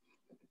asset.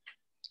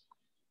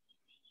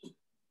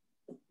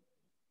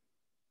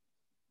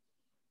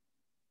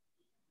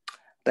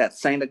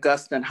 That's St.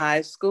 Augustine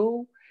High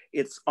School.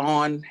 It's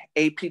on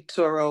AP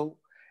Tureaud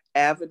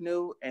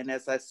Avenue. And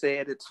as I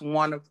said, it's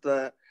one of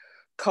the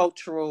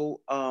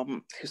cultural,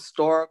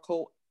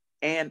 historical,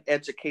 and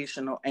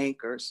educational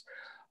anchors.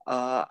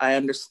 I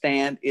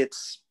understand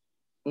it's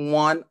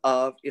one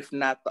of, if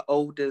not the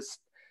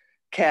oldest,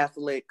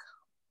 Catholic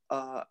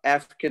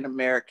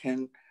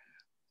African-American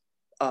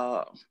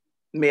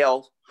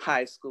male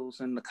high schools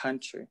in the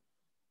country.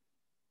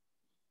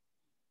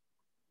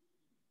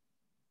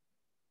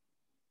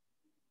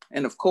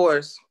 And of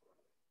course,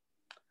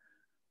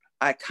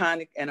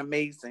 iconic and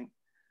amazing,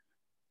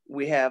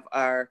 we have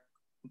our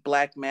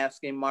Black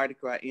masking Mardi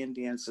Gras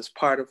Indians as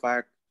part of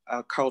our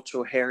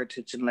cultural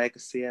heritage and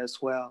legacy as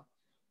well.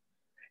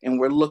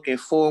 And we're looking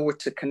forward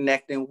to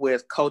connecting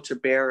with culture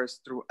bearers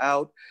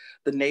throughout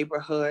the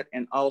neighborhood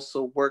and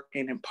also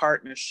working in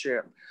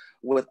partnership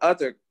with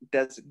other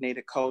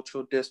designated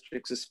cultural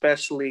districts,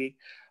 especially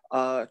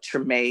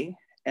Treme,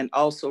 and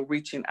also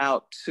reaching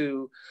out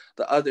to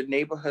the other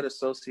neighborhood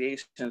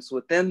associations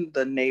within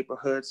the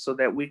neighborhood so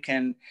that we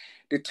can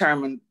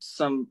determine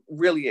some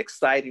really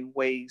exciting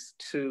ways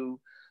to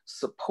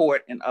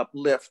support and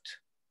uplift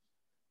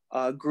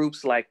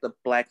groups like the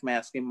Black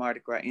masking Mardi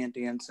Gras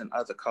Indians and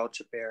other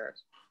culture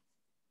bearers.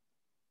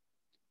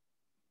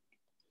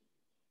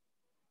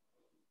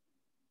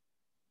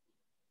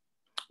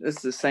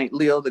 This is St.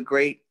 Leo the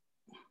Great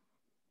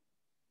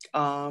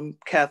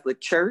Catholic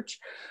Church.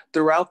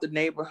 Throughout the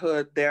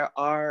neighborhood, there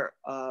are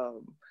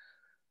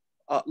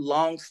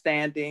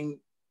long-standing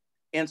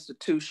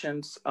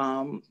institutions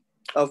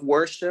of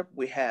worship.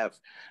 We have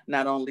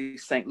not only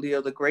St.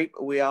 Leo the Great,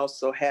 but we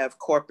also have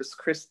Corpus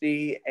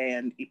Christi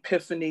and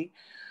Epiphany.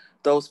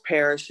 Those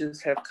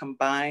parishes have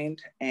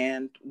combined,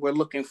 and we're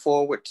looking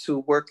forward to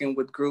working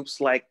with groups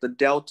like the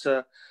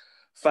Delta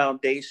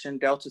Foundation,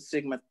 Delta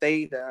Sigma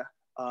Theta,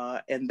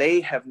 and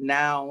they have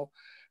now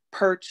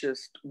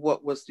purchased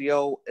what was the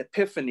old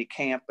Epiphany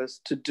campus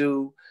to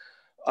do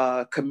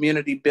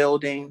community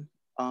building,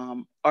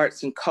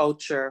 arts and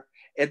culture,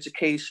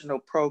 educational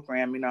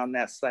programming on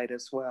that site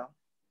as well.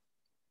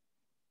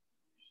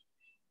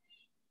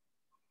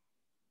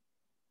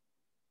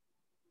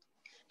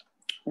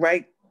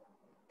 Right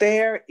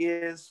there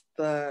is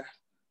the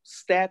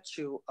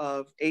statue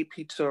of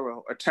A.P.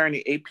 Touro,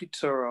 attorney A.P.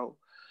 Touro,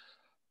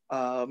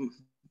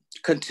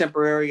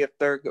 contemporary of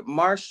Thurgood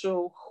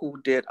Marshall, who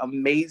did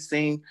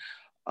amazing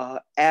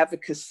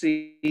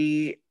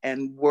advocacy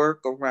and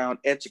work around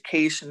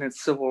education and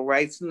civil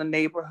rights in the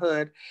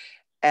neighborhood.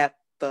 At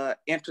the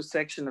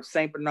intersection of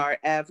St. Bernard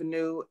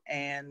Avenue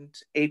and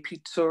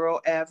A.P. Touro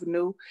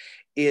Avenue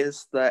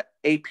is the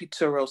A.P.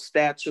 Touro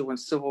statue and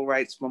Civil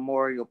Rights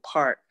Memorial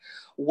Park.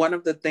 One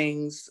of the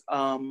things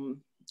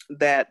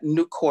that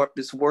New Corp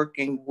is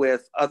working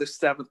with other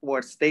 7th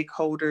Ward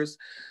stakeholders,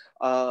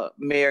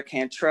 Mayor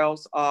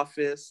Cantrell's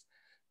office,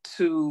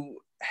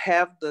 to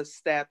have the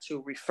statue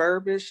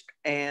refurbished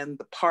and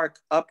the park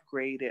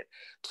upgraded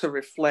to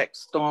reflect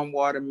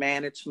stormwater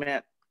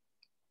management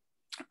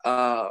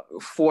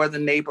for the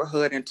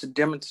neighborhood and to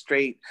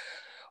demonstrate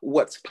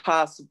what's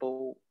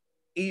possible,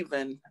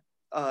 even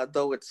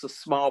though it's a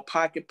small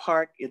pocket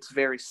park. It's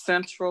very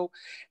central,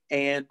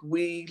 and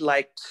we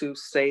like to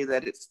say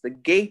that it's the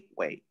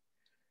gateway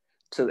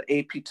to the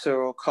A.P.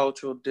 Touro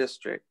Cultural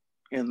District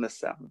in the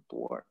 7th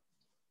Ward.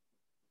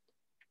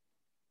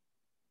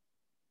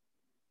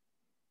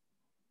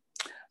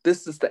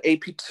 This is the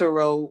A.P.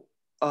 Touro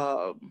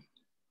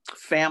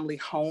family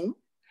home,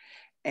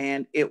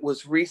 and it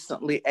was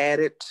recently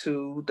added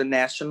to the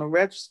National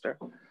Register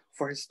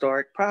for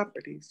Historic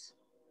Properties.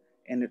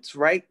 And it's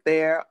right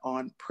there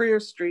on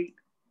Prior Street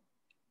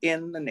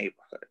in the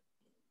neighborhood.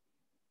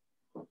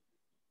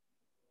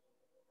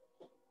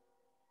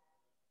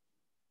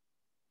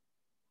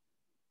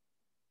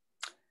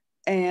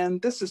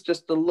 And this is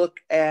just a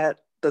look at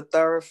the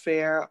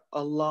thoroughfare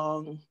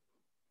along,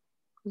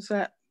 what's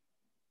that?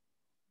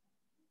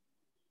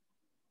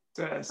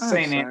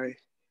 St. Anthony.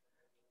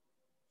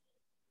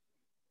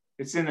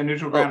 It's in the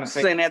neutral ground of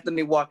St.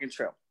 Anthony Walking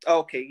Trail.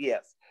 Okay,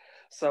 yes.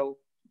 So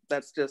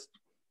that's just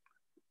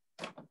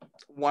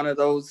one of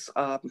those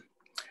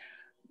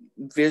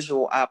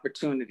visual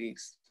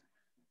opportunities.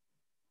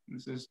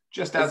 This is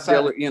just outside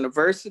Dillard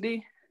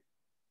University.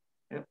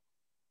 Yep.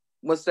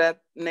 What's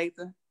that,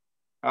 Nathan?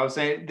 I would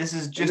say this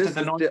is just at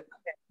the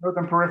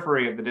northern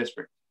periphery of the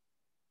district.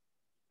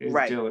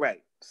 Right, Dillard.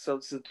 Right. So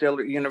this is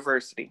Dillard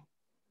University.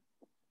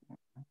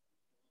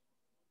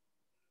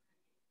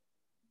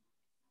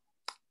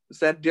 Is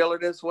that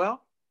Dillard as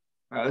well?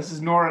 This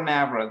is Nora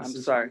Navra. I'm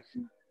sorry.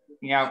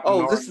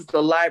 Oh, this is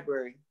the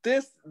library.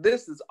 This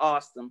is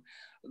awesome.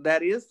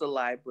 That is the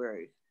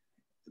library.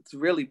 It's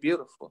really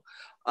beautiful.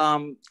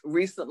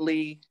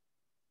 Recently,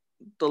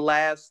 the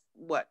last,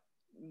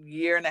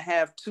 year and a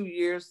half, 2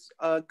 years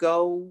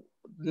ago,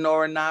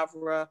 Nora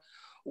Navra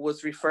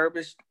was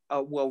refurbished,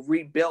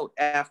 rebuilt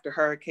after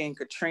Hurricane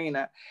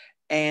Katrina.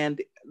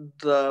 And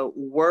the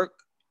work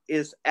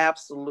is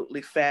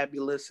absolutely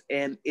fabulous,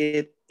 and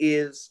it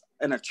is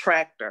an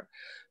attractor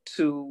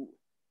to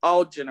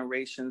all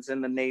generations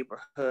in the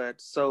neighborhood.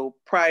 So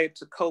prior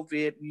to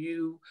COVID,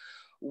 you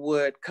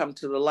would come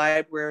to the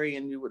library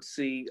and you would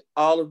see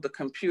all of the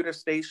computer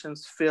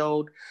stations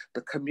filled,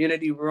 the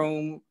community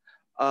room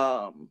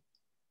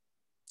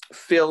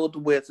filled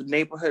with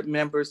neighborhood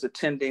members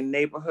attending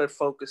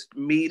neighborhood-focused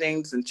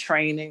meetings and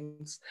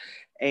trainings,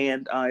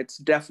 and it's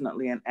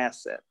definitely an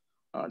asset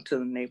to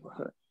the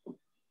neighborhood.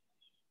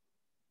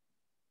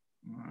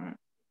 All right.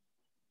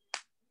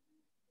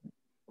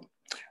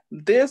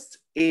 This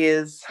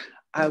is,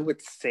 I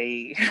would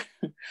say,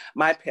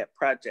 my pet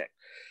project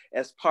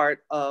as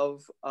part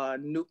of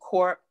New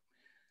Corp.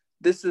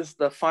 This is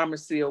the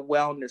Pharmacia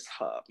Wellness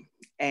Hub,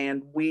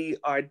 and we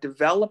are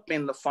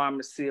developing the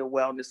Pharmacia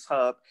Wellness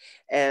Hub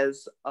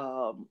as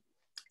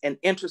an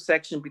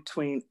intersection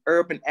between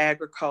urban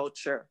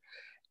agriculture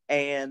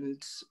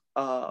and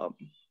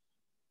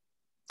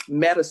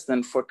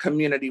medicine for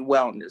community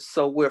wellness.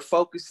 So we're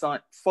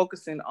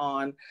focusing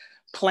on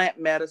plant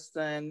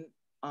medicine,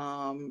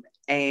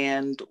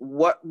 and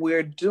what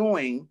we're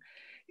doing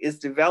is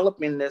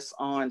developing this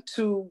on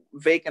 2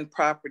 vacant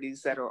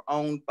properties that are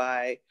owned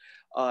by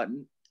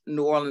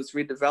New Orleans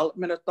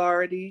Redevelopment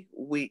Authority.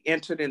 We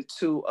entered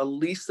into a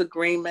lease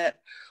agreement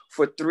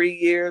for 3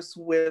 years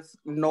with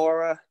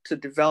Nora to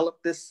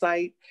develop this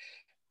site,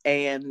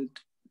 and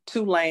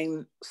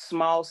Tulane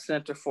Small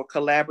Center for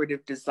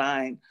Collaborative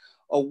Design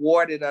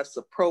awarded us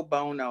a pro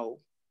bono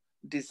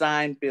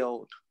design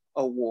build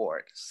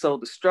award. So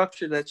the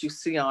structure that you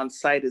see on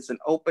site is an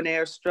open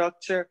air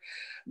structure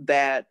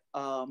that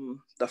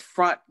the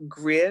front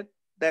grid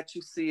that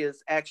you see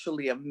is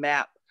actually a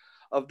map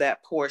of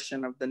that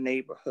portion of the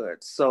neighborhood.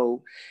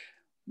 So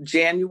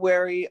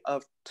January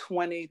of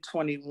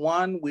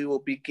 2021, we will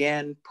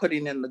begin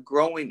putting in the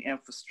growing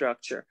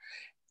infrastructure.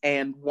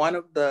 And one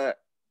of the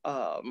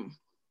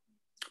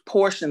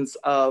portions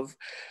of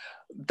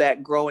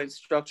that growing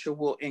structure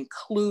will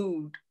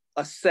include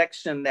a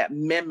section that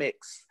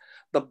mimics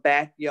the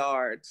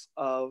backyards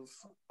of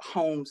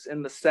homes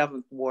in the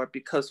 7th Ward,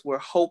 because we're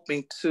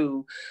hoping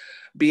to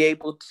be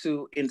able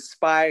to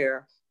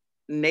inspire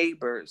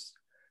neighbors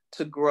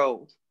to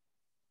grow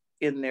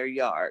in their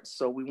yards.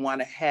 So we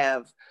want to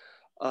have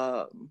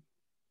a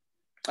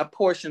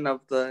portion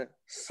of the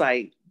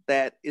site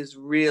that is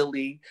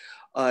really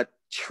a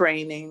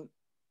training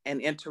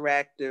and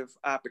interactive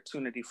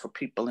opportunity for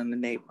people in the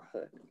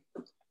neighborhood.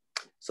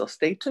 So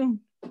stay tuned.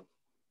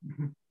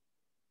 Mm-hmm.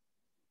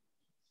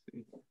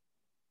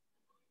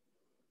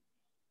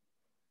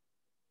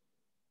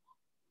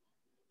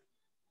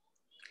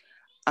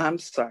 I'm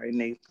sorry,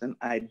 Nathan,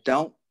 I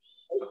don't.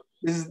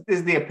 This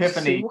is the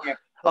Epiphany.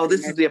 Oh,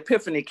 this is the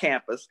Epiphany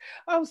campus.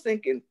 I was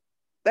thinking,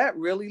 that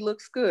really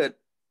looks good.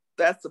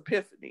 That's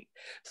Epiphany.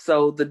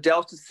 So the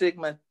Delta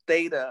Sigma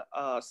Theta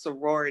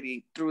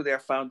sorority, through their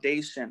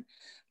foundation,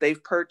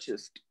 they've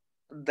purchased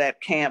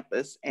that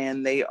campus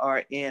and they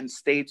are in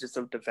stages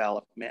of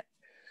development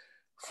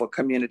for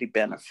community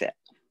benefit.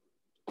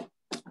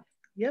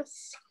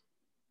 Yes.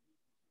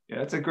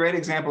 Yeah, it's a great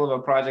example of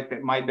a project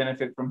that might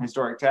benefit from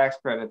historic tax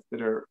credits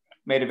that are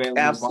made available.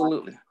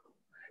 Absolutely.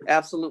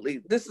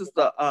 Absolutely. This is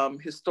the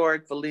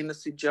historic Valina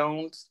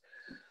Jones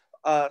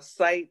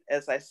site.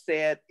 As I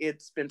said,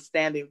 it's been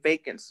standing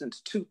vacant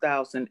since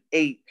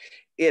 2008.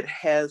 It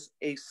has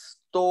a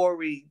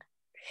storied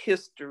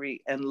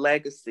history and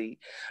legacy.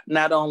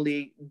 Not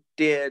only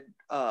did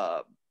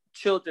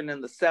children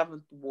in the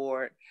 7th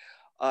Ward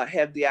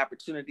have the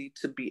opportunity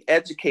to be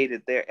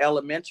educated, their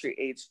elementary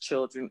age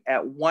children.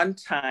 At one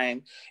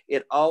time,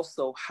 it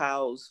also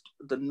housed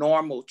the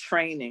normal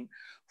training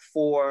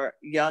for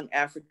young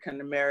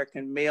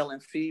African-American male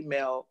and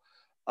female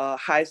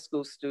high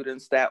school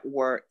students that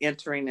were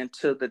entering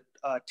into the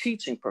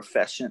teaching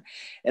profession.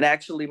 And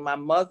actually, my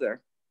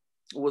mother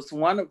was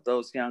one of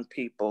those young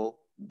people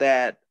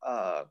that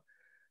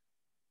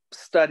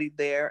studied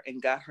there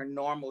and got her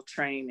normal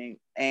training.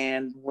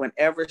 And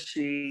whenever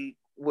she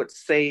would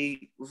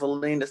say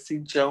Valina C.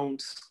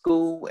 Jones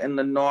School and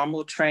the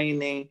normal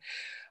training,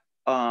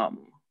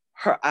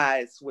 her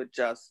eyes would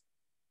just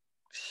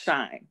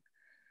shine.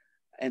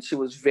 And she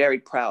was very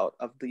proud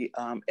of the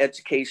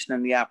education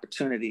and the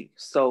opportunity.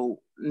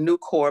 So New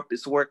Corp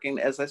is working,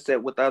 as I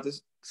said, with other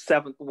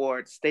 7th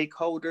Ward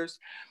stakeholders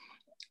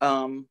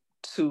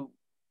to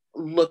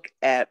look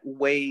at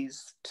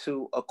ways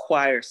to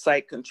acquire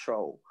site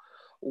control,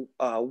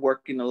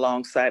 working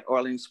alongside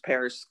Orleans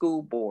Parish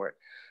School Board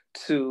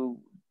to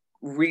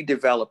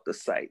redevelop the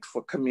site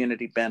for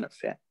community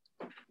benefit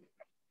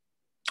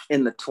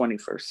in the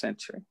 21st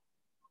century.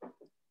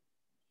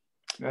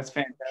 That's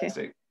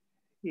fantastic. Okay.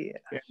 Yeah.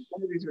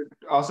 Some of these are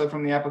also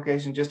from the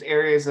application, just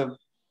areas of,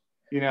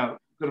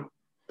 sort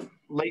of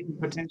latent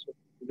potential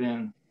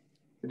within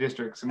the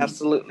districts.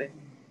 Absolutely.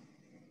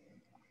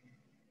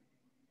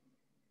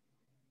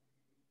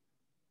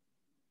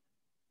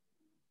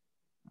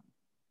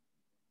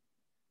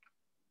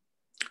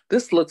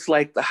 This looks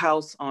like the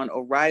house on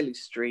O'Reilly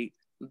Street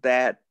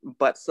that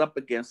butts up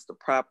against the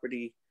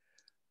property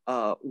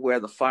where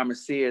the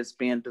pharmacy is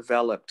being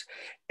developed.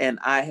 And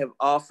I have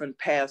often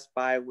passed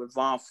by with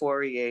Vaughn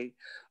Fourier,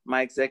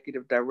 my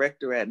executive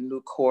director at New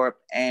Corp,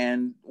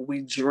 and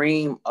we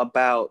dream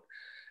about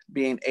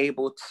being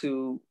able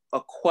to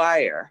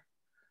acquire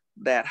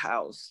that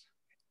house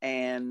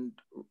and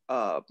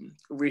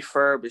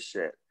refurbish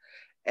it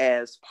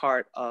as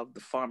part of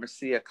the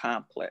Pharmacia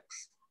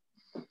complex.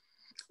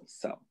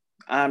 So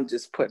I'm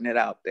just putting it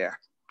out there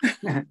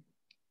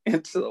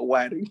into the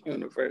wider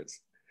universe.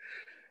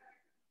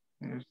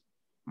 There's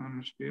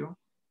Hunter's Field.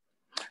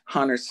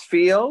 Hunter's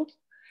Field,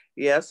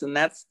 yes, and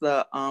that's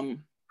the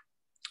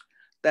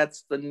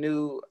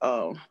new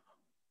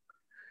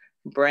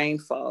brain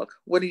fog.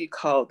 What do you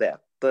call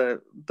that?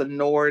 The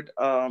Nord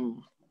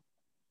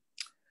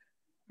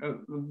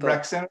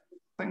rec center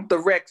thing? The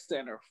rec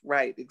center,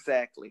 right?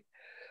 Exactly.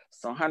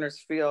 So Hunter's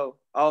Field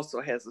also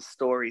has a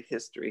storied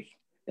history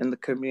in the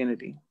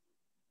community.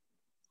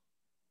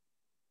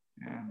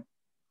 Yeah.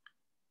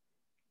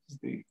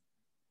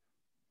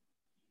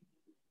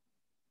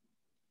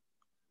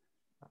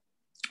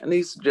 And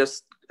these are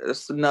just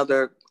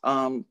another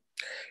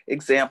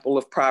example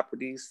of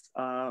properties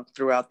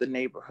throughout the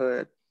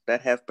neighborhood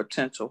that have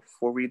potential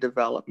for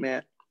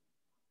redevelopment.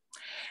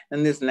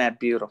 And isn't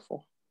that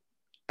beautiful?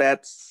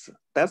 That's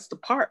the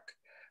park.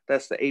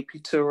 That's the A.P.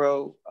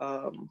 Tureaud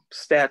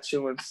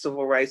statue and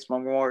Civil Rights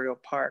Memorial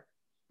Park.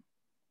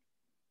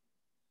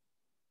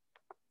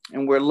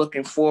 And we're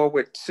looking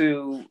forward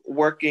to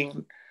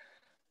working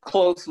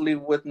closely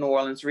with New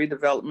Orleans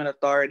Redevelopment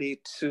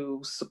Authority to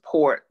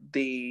support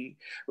the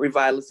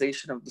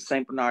revitalization of the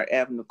St. Bernard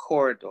Avenue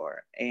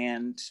corridor.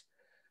 And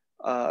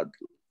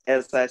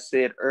as I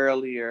said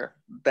earlier,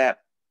 that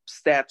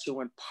statue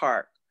and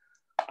park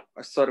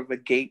are sort of a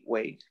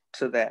gateway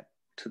to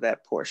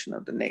that portion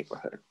of the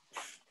neighborhood.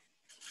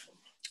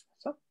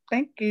 So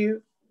thank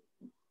you.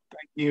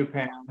 Thank you,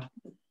 Pam.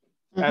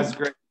 That's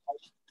great.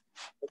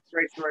 That's a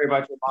great story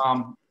about your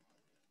mom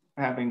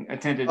having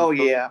attended. Oh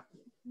yeah.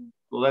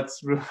 Well,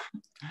 that's really,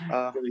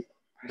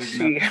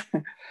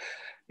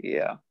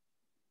 yeah,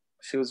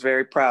 she was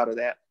very proud of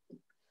that.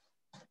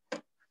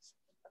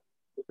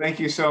 Thank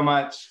you so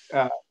much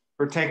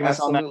for taking us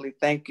on that. Absolutely,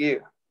 thank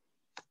you.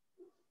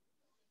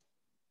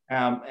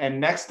 And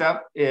next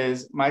up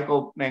is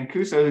Michael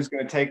Mancuso, who's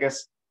going to take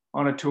us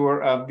on a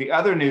tour of the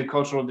other new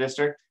cultural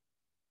district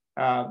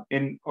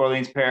in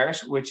Orleans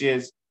Parish, which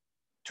is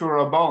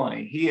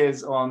Touro-Bouligny. He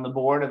is on the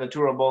board of the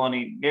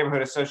Touro-Bouligny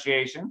Neighborhood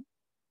Association.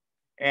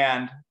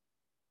 And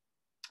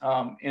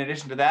in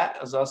addition to that,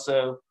 is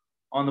also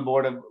on the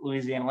board of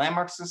Louisiana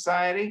Landmark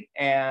Society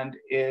and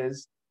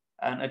is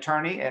an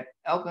attorney at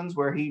Elkins,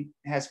 where he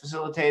has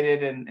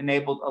facilitated and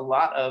enabled a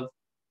lot of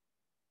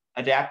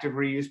adaptive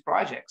reuse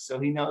projects. So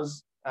he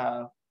knows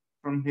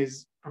from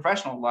his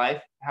professional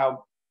life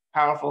how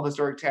powerful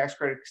historic tax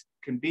credits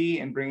can be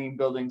in bringing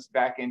buildings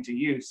back into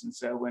use. And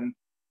so when,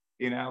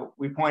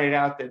 we pointed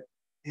out that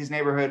his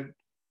neighborhood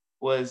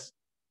was,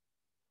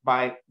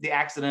 by the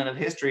accident of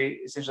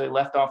history, essentially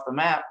left off the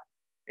map,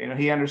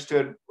 he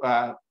understood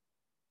how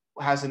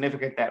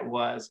significant that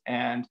was.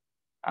 And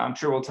I'm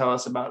sure will tell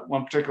us about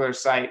one particular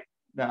site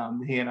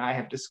he and I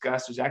have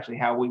discussed, is actually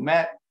how we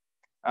met,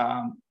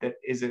 that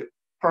is a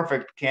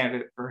perfect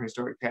candidate for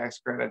historic tax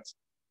credits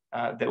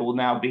that will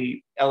now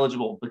be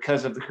eligible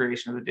because of the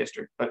creation of the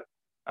district. But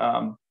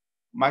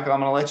Michael, I'm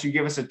going to let you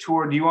give us a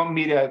tour. Do you want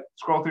me to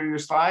scroll through your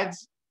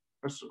slides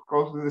or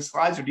scroll through the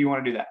slides, or do you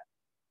want to do that?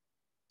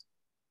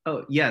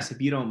 Oh, yes,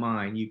 if you don't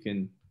mind, you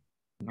can.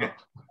 Yeah.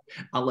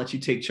 I'll let you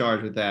take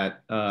charge with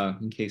that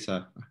in case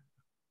I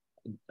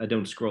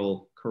don't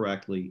scroll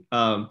correctly.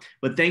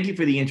 But thank you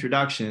for the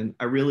introduction.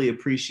 I really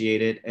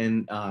appreciate it.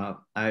 And I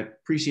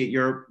appreciate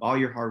all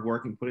your hard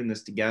work in putting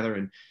this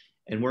together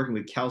and working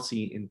with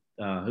Kelsea, and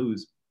who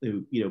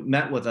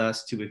met with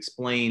us to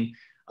explain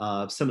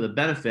some of the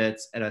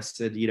benefits. And I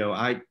said,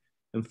 I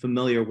am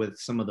familiar with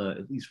some of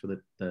at least for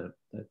the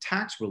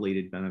tax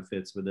related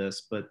benefits with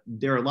this, but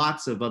there are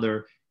lots of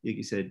other, like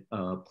you said,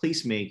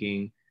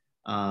 placemaking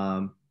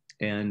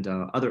and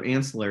other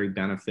ancillary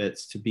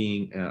benefits to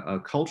being a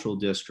cultural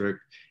district.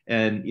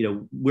 And,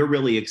 we're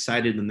really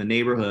excited in the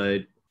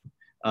neighborhood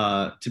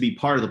to be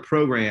part of the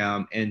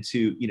program and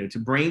to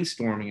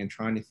brainstorming and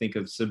trying to think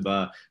of some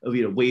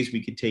ways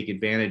we could take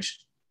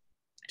advantage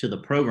to the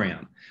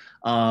program.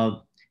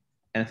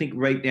 And I think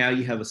right now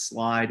you have a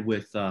slide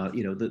with, the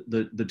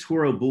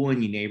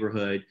Touro-Bouligny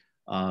neighborhood.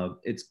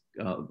 It's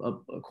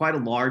quite a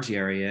large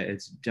area.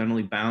 It's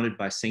generally bounded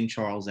by St.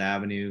 Charles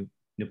Avenue,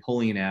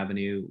 Napoleon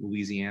Avenue,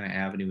 Louisiana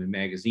Avenue, and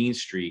Magazine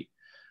Street.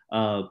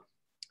 The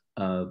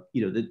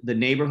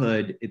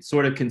neighborhood, it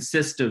sort of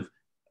consists of,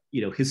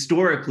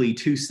 historically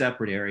two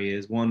separate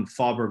areas. One,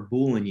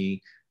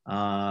 Faubourg-Bouligny,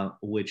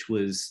 which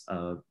was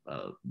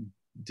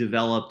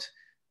developed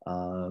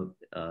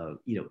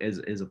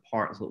as a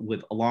part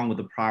along with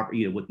the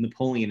property, with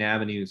Napoleon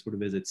Avenue sort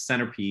of as its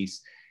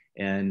centerpiece,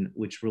 and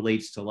which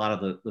relates to a lot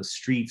of the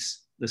street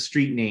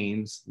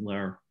names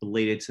are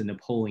related to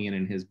Napoleon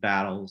and his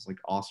battles, like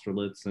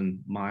Austerlitz and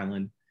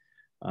Milan,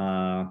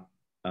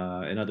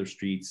 and other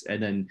streets.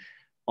 And then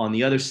on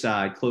the other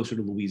side, closer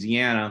to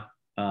Louisiana,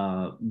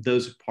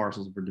 those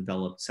parcels were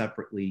developed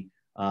separately.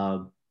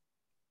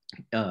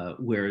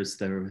 Whereas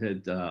there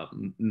had, I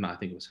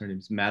think it was her name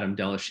was Madame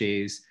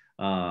Delachaux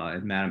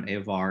and Madame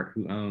Avart,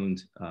 who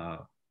owned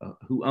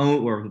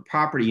or the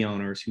property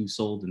owners who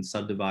sold and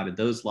subdivided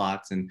those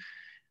lots. And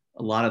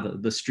a lot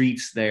of the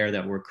streets there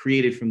that were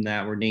created from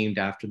that were named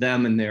after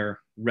them and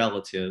their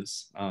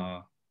relatives.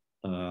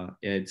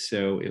 And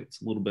so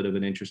it's a little bit of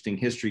an interesting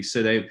history.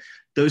 So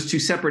those two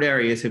separate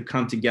areas have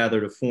come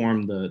together to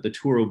form the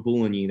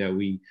Touro-Bouligny that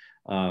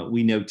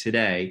we know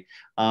today.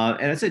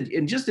 And I said,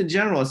 and just in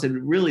general, I said,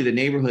 really the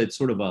neighborhood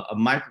sort of a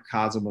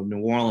microcosm of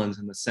New Orleans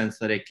in the sense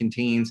that it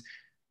contains,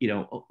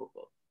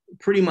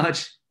 pretty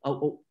much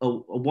a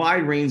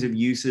wide range of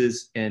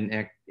uses and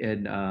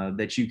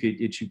that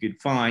you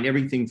could find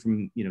everything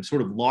from,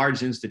 sort of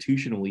large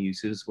institutional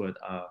uses with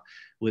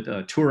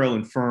Touro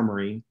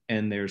Infirmary,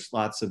 and there's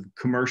lots of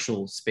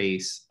commercial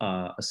space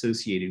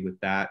associated with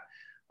that.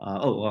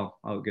 I'll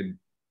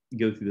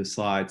go through the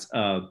slides.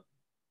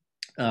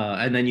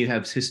 And then you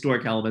have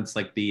historic elements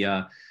like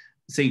the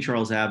St.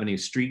 Charles Avenue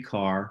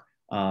streetcar,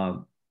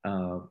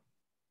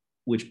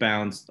 which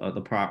bounds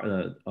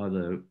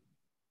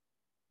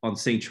on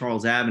St.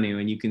 Charles Avenue,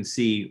 and you can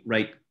see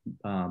right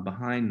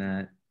behind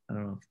that. I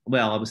don't know.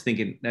 Well, I was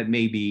thinking that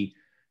may be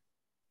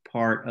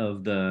part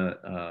of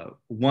the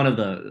one of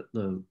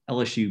the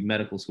LSU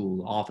Medical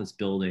School office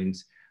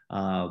buildings,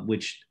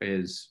 which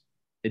is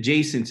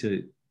adjacent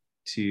to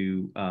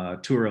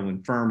Touro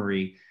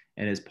Infirmary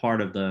and is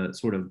part of the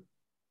sort of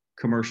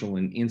commercial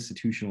and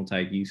institutional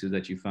type uses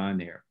that you find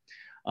there.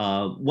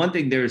 One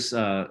thing,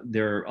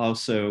 there are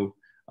also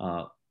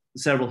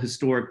several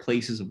historic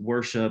places of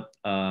worship.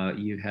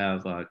 You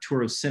have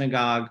Touro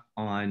Synagogue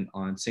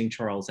on St.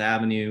 Charles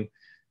Avenue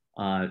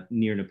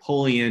near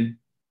Napoleon.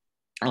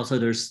 Also,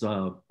 there's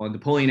on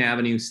Napoleon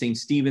Avenue, St.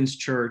 Stephen's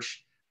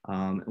Church,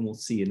 and we'll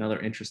see another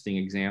interesting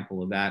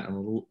example of that in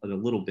a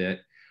little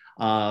bit.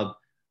 I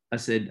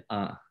said,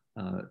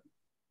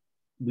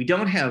 we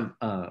don't have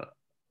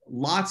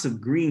lots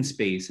of green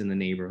space in the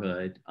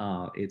neighborhood.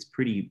 It's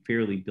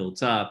fairly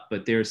built up,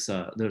 but there's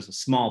a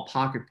small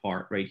pocket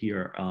park right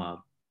here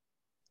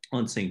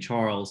on St.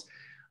 Charles.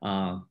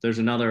 There's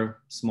another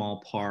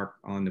small park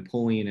on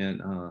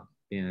Napoleon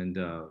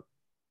and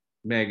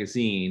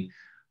Magazine,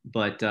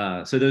 but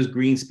so those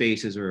green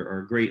spaces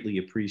are greatly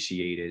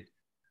appreciated.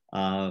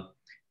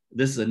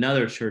 This is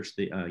another church,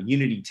 the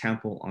Unity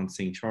Temple on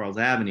St. Charles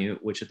Avenue,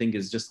 which I think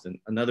is just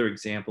another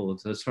example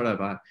of sort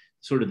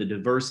of the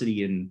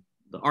diversity and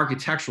the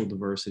architectural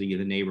diversity of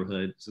the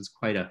neighborhood. So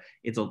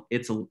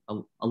it's a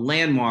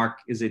landmark,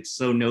 is it's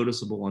so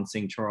noticeable on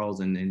St. Charles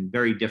and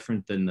very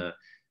different than the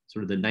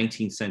sort of the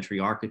 19th century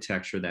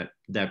architecture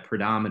that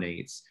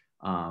predominates.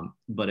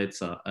 But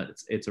it's a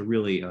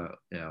really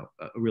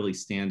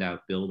standout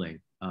building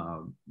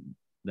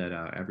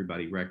that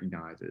everybody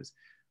recognizes.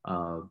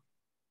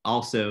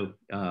 Also,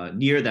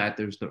 near that,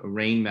 there's the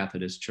Arain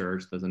Methodist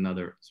Church. There's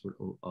another sort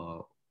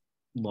of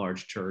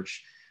large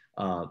church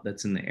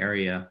that's in the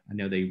area. I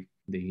know the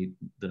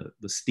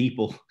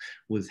steeple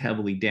was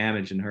heavily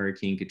damaged in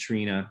Hurricane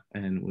Katrina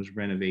and was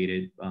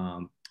renovated,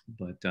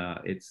 but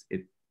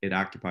it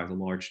occupies a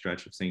large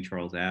stretch of St.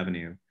 Charles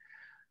Avenue.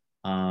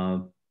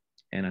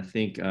 And I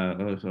think I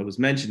was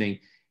mentioning,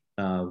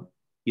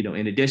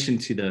 in addition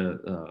to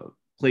the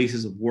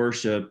places of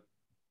worship,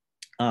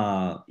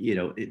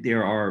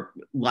 there are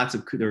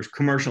there's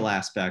commercial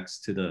aspects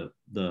to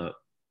the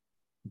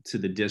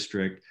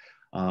district.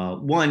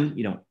 One,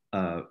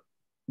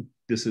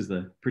 this is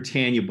the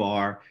Britannia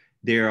Bar.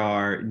 There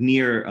are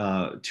near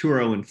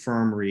Tureaud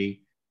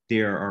Infirmary.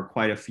 There are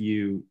quite a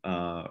few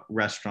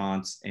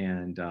restaurants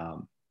and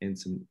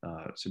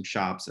some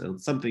shops.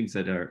 Some things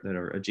that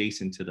are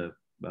adjacent to the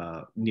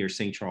near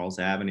St. Charles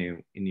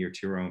Avenue and near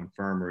Tureaud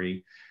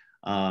Infirmary.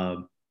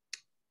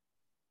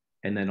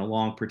 And then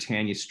along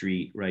Britannia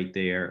Street right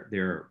there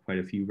are quite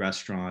a few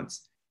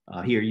restaurants.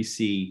 Here you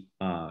see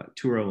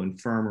Tureaud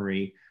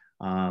Infirmary,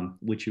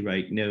 which you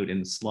note in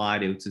the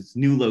slide. It's its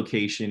new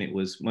location. It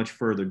was much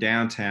further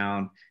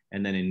downtown.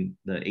 And then in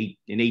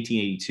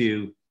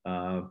 1882,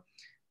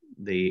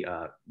 they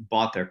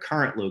bought their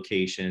current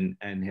location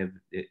and have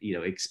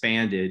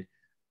expanded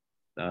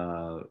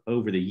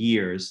over the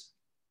years.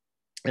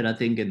 And I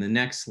think in the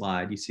next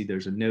slide, you see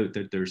there's a note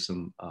that there's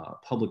some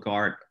public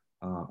art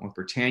on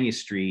Britannia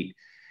Street.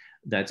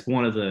 That's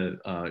one of the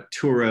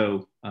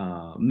Tureaud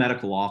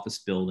medical office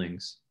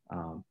buildings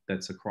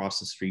that's across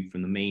the street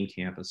from the main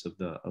campus of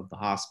the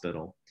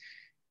hospital,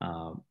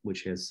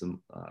 which has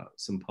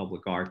some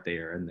public art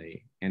there in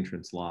the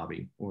entrance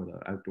lobby or the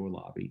outdoor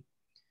lobby.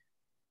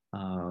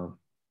 And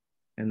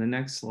the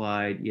next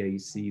slide, you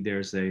see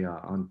there's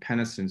on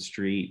Penniston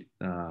Street,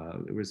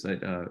 there was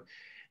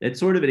it's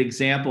sort of an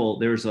example.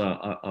 There's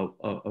a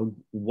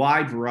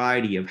wide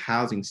variety of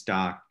housing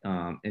stock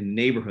in the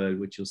neighborhood,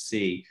 which you'll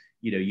see.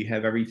 You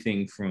have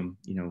everything from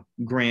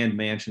grand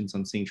mansions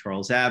on St.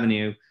 Charles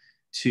Avenue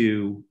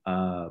to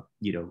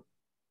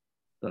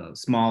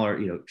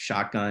smaller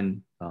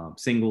shotgun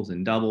singles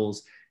and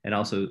doubles, and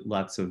also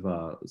lots of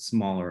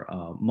smaller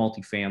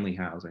multifamily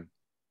housing,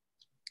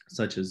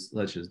 such as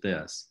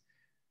this.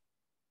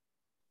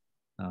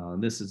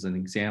 This is an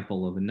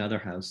example of another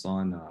house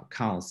on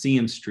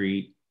Coliseum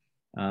Street,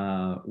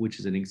 which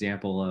is an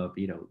example of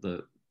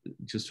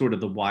just sort of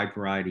the wide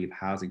variety of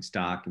housing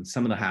stock. And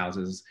some of the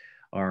houses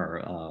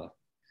are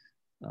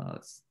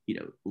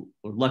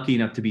lucky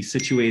enough to be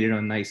situated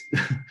on nice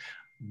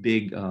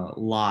big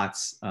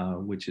lots,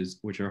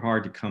 which are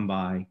hard to come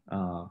by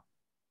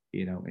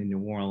in New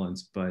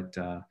Orleans. But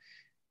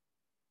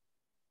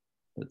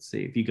let's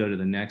see, if you go to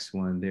the next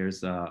one,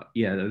 there's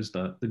there's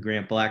the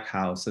Grant Black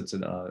House. That's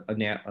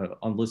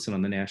listed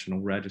on the National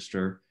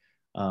Register.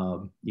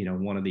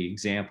 One of the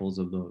examples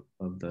of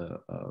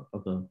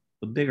the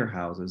bigger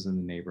houses in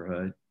the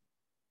neighborhood.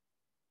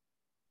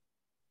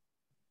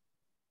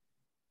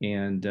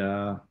 And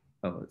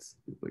let's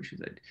see, what she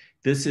said.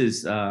 This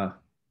is an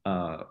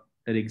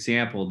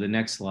example. The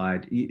next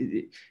slide.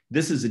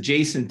 This is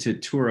adjacent to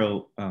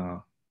Tureaud. I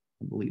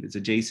believe it's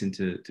adjacent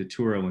to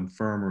Tureaud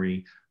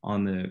Infirmary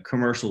on the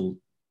commercial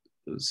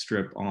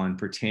strip on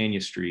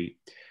Britannia Street.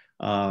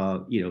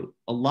 A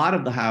lot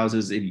of the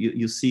houses,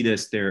 you'll see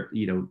this, they're,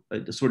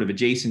 sort of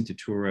adjacent to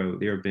Tureaud.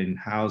 There have been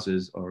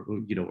houses, or,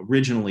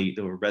 originally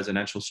there were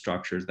residential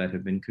structures that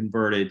have been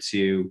converted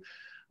to,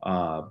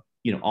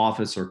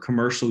 office or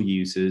commercial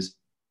uses.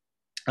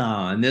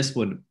 And this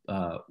one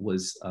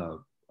was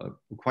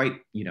quite,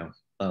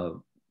 a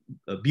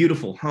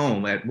beautiful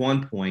home at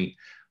one point,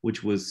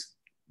 which was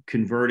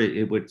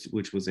converted,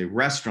 which was a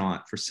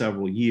restaurant for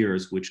several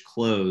years, which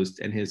closed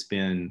and has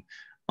been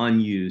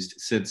unused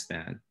since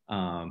then.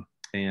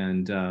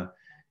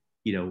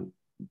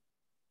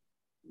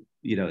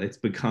 It's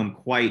become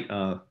quite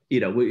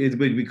it would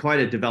be quite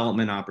a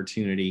development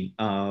opportunity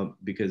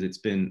because it's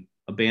been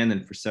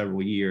abandoned for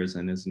several years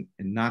and is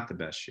in not the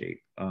best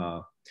shape.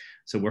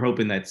 So we're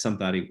hoping that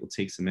somebody will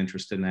take some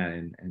interest in that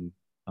and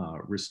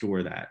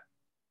restore that.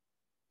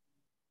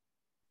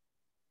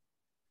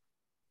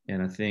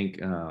 And I think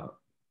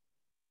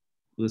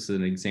this is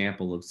an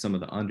example of some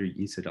of the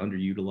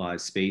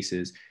underutilized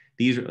spaces.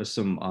 These are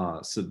some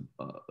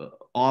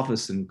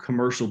office and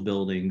commercial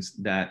buildings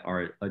that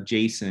are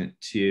adjacent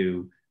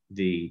to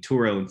the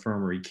Touro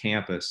Infirmary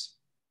campus.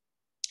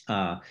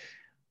 I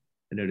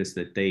noticed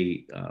that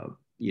they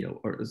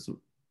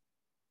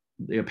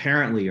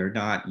apparently are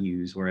not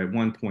used, or at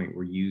one point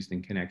were used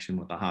in connection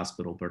with the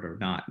hospital, but are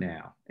not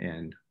now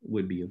and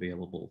would be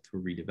available for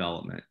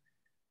redevelopment.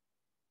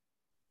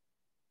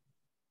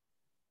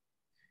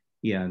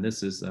 Yeah, and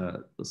this is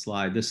the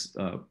slide. This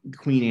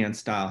Queen Anne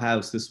style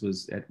house, this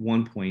was at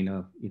one point,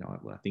 I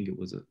think it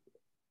was a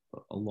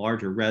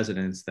larger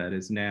residence that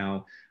is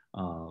now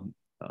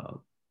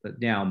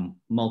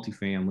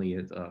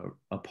multifamily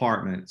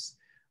apartments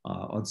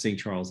on St.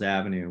 Charles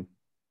Avenue,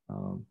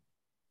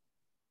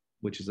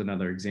 which is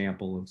another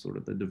example of sort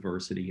of the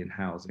diversity in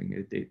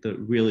housing.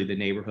 Really, the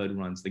neighborhood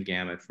runs the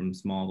gamut from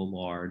small to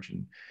large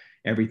and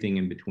everything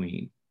in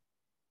between.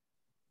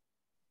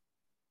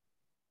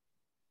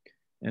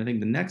 And I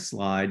think the next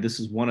slide, this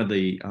is one of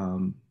the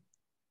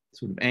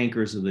sort of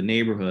anchors of the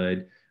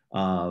neighborhood.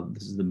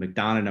 This is the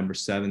McDonough No.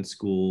 7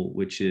 school,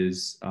 which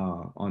is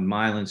on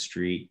Milan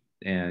Street,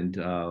 and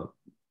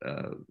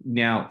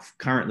now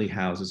currently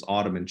houses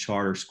Audubon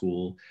Charter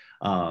School.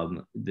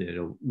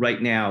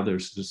 Right now,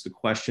 there's just a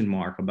question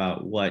mark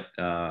about what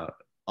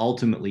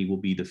ultimately will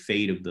be the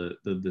fate of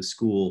the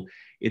school.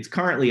 It's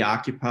currently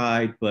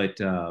occupied,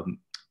 but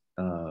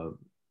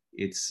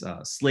it's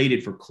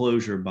slated for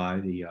closure by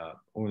the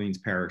Orleans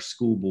Parish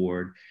School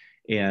Board,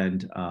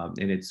 and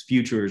its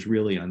future is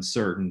really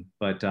uncertain.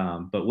 But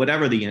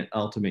whatever the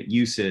ultimate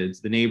use is,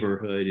 the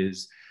neighborhood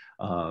is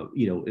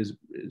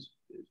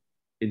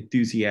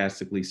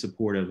enthusiastically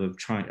supportive of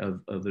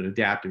an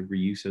adaptive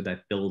reuse of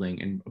that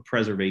building and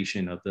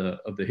preservation of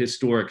the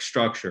historic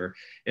structure,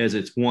 as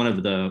it's one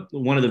of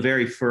the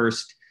very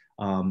first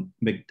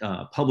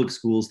public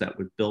schools that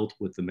were built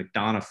with the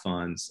McDonough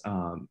funds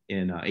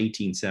in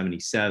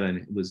 1877.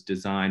 It was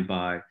designed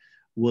by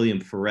William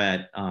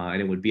Ferret, and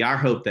it would be our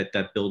hope that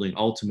that building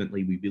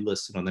ultimately would be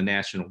listed on the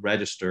National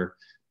Register.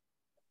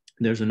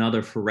 There's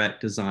another Ferret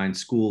designed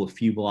school a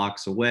few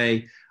blocks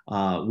away,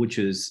 which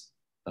is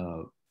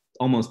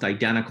almost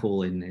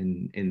identical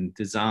in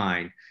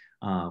design,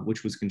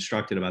 which was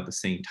constructed about the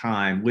same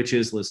time, which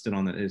is listed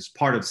is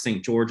part of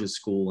St. George's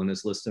School and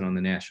is listed on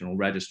the National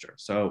Register.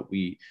 So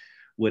we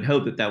would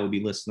hope that that would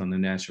be listed on the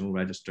National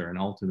Register and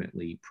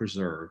ultimately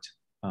preserved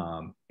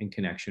in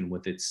connection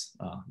with its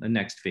the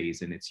next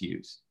phase in its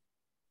use.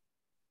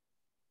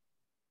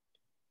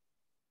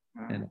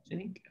 And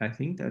I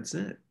think that's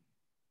it.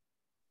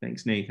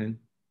 Thanks, Nathan.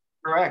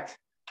 Correct.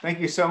 Thank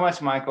you so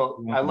much,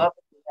 Michael. I love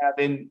that we have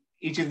in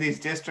each of these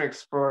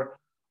districts, for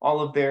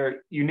all of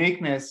their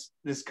uniqueness,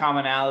 this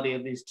commonality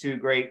of these two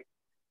great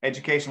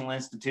educational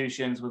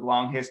institutions with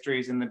long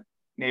histories in the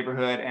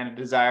neighborhood and a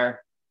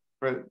desire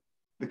for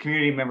the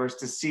community members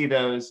to see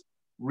those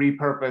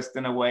repurposed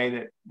in a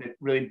way that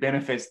really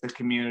benefits the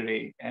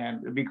community.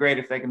 And it'd be great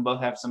if they can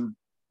both have some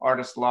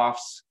artist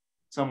lofts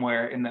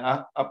somewhere in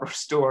the upper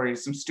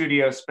stories, some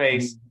studio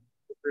space,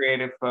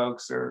 creative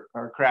folks or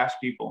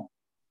craftspeople,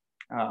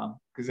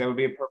 because that would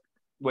be a perfect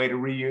way to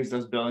reuse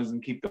those buildings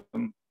and keep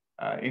them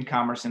in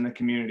commerce in the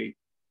community.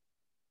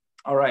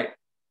 All right,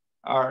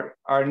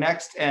 our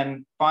next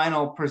and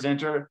final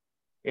presenter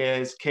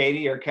is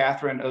Katie or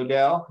Catherine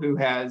Odell, who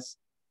has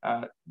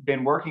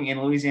been working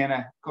in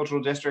Louisiana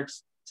Cultural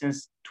Districts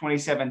since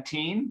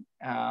 2017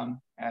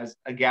 as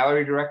a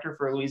gallery director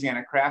for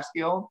Louisiana Crafts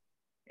Guild.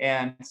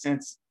 And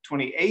since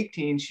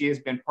 2018, she has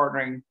been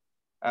partnering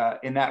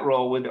in that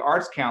role with the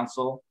Arts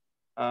Council,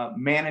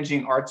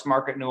 managing Arts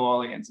Market New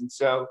Orleans. And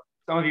so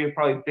some of you have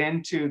probably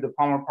been to the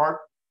Palmer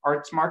Park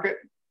Arts Market,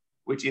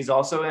 which is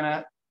also in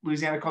a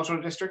Louisiana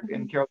Cultural District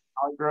in Carroll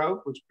Valley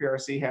Grove, which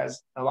PRC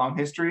has a long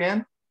history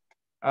in.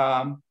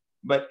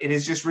 But it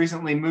has just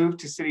recently moved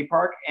to City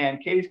Park, and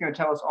Katie's going to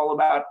tell us all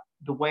about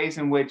the ways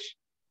in which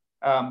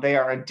they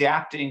are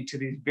adapting to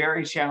these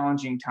very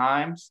challenging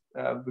times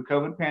of the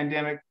COVID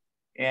pandemic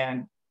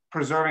and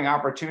preserving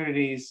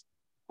opportunities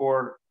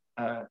for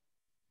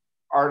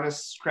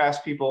artists,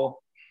 craftspeople,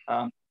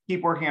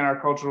 keep working in our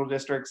cultural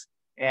districts,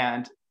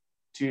 and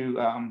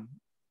to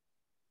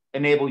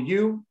enable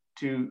you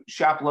to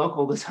shop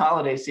local this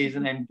holiday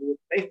season and do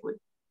it safely.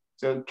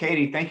 So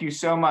Katie, thank you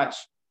so much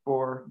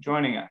for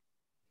joining us.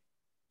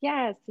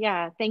 Yes,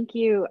 yeah. Thank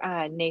you,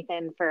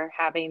 Nathan, for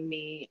having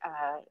me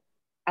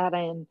at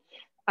an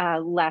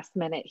last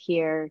minute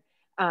here.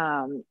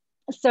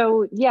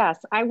 So yes,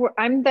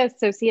 I'm the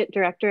Associate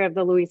Director of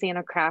the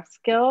Louisiana Crafts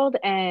Guild,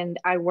 and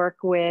I work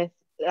with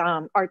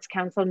Arts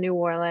Council New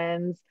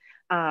Orleans,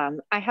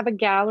 I have a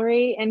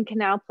gallery in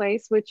Canal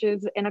Place, which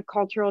is in a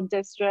cultural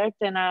district,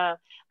 and I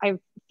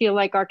feel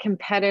like our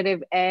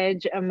competitive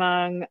edge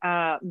among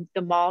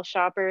the mall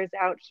shoppers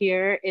out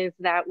here is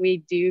that we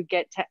do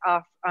get to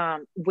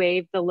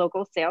waive the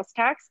local sales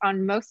tax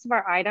on most of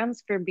our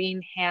items for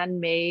being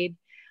handmade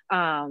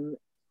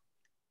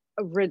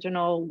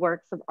original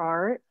works of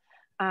art.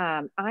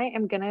 I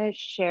am gonna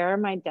share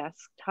my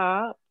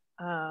desktop,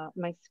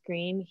 my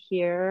screen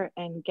here,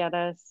 and get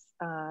us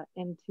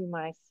into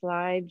my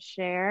slide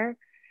share.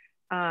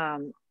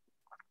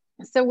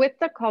 So with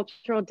the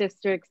cultural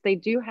districts, they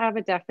do have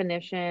a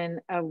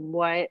definition of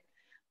what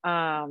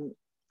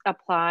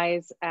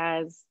applies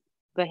as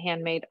the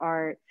handmade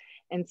art.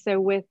 And so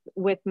with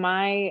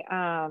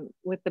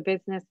the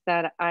business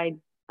that I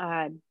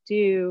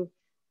do,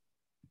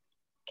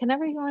 can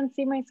everyone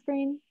see my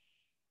screen?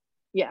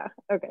 Yeah,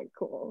 okay,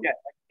 cool. Yeah.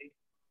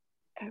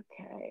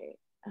 Okay,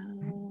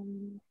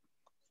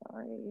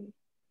 sorry.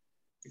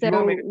 If you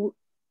want me to,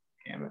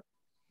 yeah,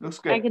 looks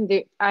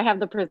good. I have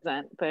the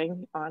present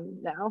thing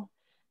on now.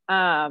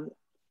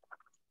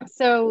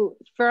 So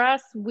for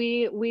us,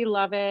 we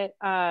love it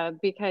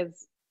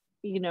because,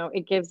 you know,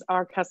 it gives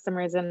our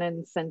customers an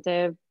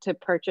incentive to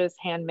purchase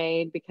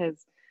handmade,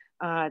 because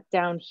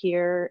down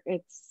here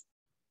it's,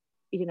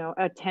 you know,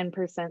 a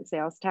 10%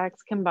 sales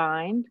tax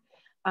combined.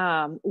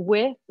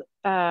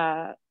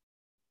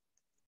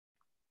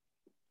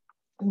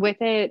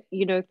 With it,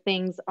 you know,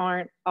 things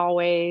aren't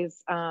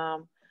always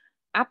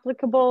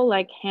applicable.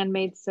 Like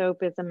handmade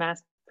soap is a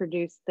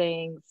mass-produced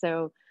thing.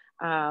 So,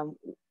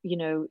 you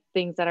know,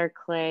 things that are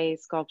clay,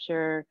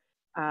 sculpture,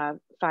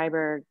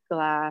 fiber,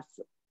 glass,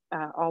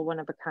 all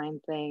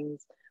one-of-a-kind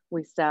things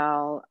we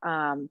sell.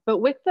 But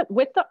with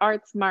the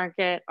Arts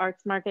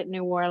Market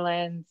New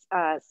Orleans,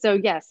 so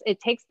yes,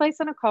 it takes place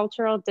in a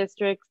cultural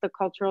district. The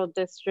cultural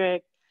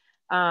district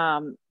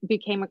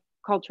became a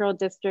cultural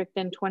district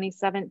in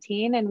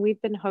 2017, and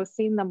we've been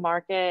hosting the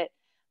market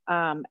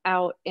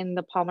out in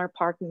the Palmer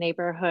Park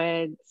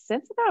neighborhood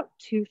since about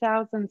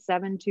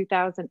 2007,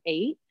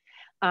 2008.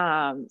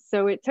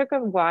 So it took a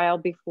while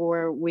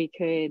before we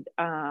could,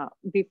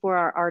 before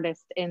our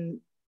artists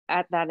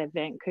at that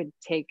event could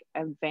take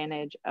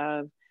advantage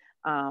of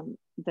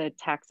the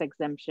tax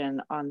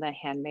exemption on the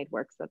handmade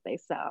works that they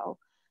sell.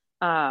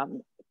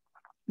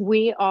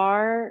 We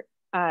are,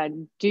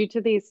 due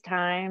to these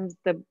times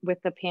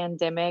with the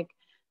pandemic,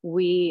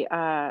 we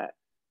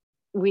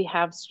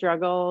have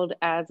struggled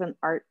as an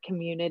art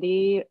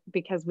community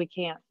because we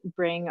can't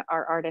bring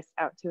our artists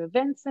out to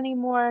events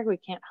anymore. We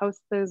can't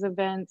host those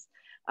events.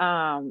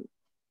 You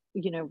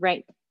know,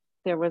 right,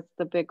 there was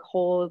the big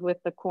hold with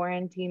the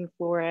quarantine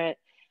for it.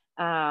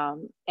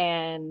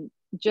 And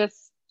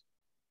just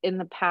in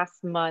the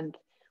past month,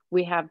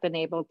 we have been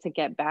able to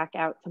get back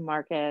out to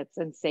markets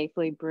and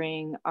safely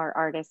bring our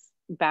artists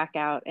back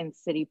out in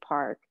City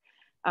Park.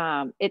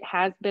 It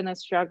has been a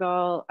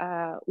struggle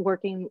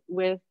working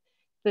with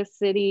the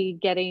city,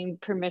 getting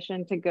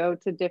permission to go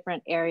to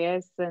different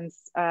areas,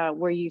 since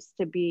we're used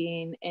to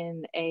being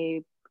in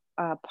a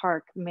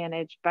park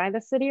managed by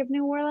the city of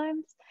New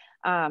Orleans.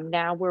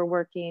 Now we're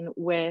working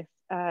with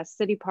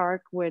City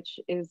Park, which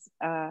is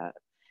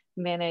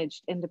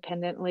managed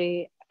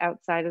independently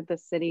outside of the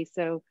city.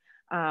 So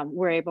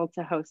we're able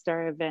to host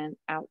our event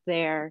out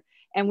there.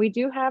 And we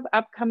do have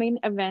upcoming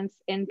events,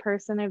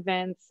 in-person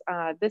events,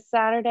 this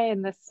Saturday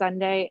and this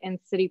Sunday in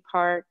City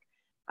Park,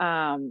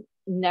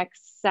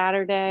 next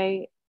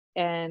Saturday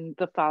and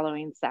the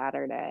following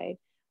Saturday,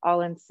 all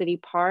in City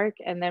Park.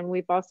 And then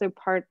we've also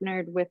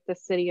partnered with the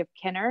city of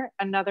Kenner,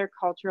 another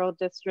cultural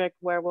district,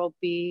 where we'll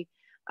be,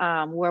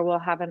 where we'll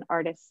have an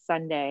Artist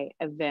Sunday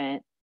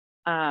event.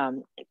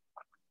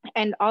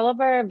 And all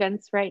of our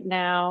events right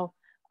now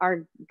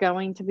are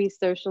going to be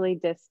socially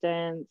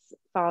distanced,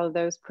 follow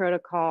those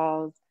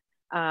protocols.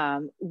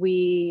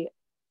 We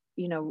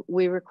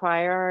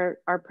require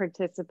our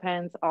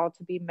participants all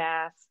to be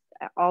masked,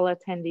 all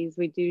attendees.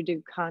 We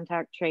do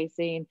contact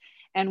tracing,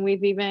 and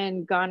we've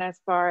even gone as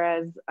far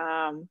as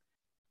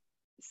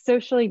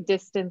socially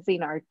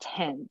distancing our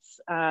tents.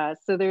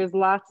 So there's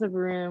lots of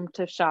room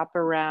to shop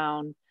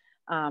around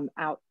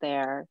out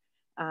there.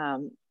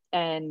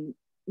 And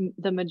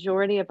the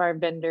majority of our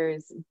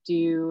vendors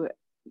do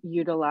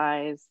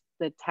utilize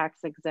the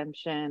tax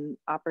exemption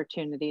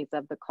opportunities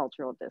of the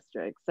cultural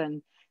districts.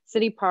 And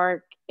City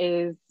Park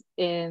is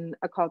in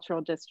a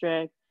cultural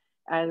district,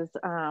 as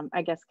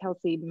I guess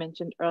Kelsea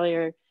mentioned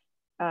earlier.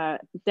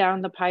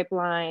 Down the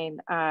pipeline,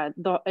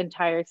 the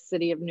entire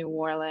city of New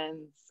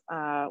Orleans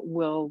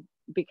will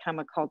become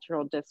a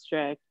cultural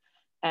district.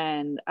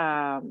 And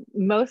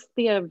most of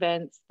the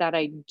events that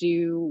I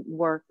do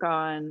work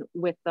on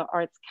with the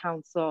Arts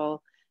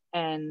Council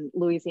and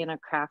Louisiana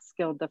Crafts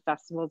Guild, the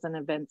festivals and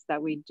events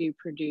that we do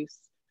produce,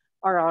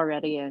 are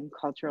already in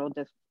cultural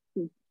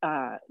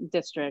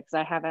districts.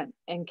 I haven't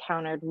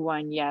encountered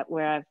one yet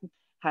where I've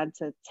had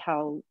to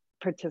tell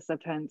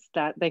participants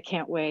that they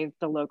can't waive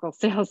the local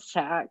sales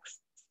tax,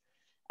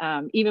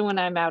 even when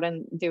I'm out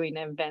and doing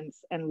events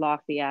in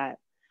Lafayette.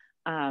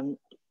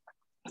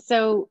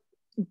 So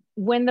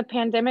when the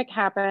pandemic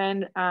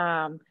happened,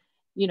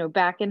 you know,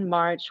 back in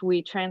March,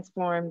 we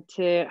transformed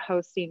to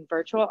hosting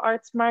virtual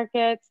arts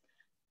markets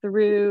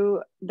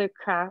through the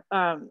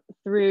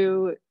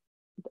through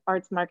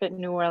Arts Market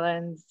New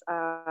Orleans,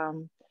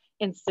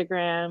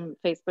 Instagram,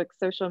 Facebook,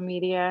 social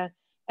media.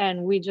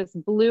 And we just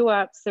blew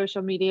up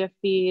social media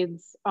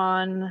feeds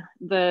on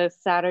the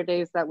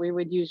Saturdays that we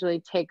would usually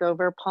take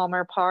over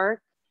Palmer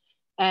Park,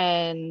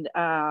 and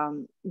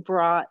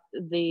brought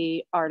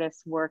the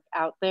artist's work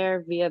out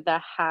there via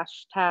the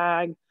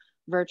hashtag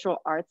virtual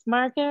arts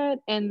market.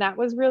 And that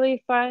was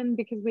really fun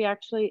because we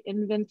actually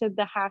invented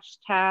the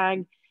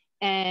hashtag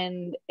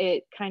and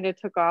it kind of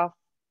took off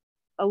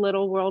a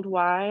little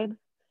worldwide.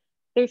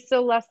 There's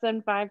still less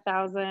than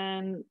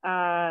 5,000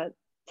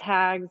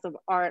 tags of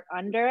art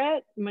under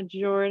it,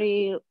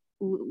 majority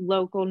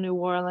local New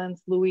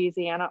Orleans,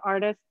 Louisiana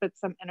artists, but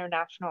some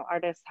international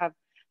artists have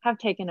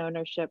taken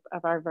ownership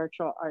of our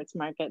virtual arts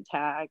market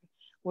tag,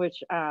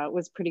 which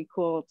was pretty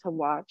cool to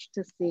watch,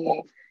 to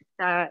see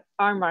that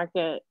our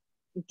market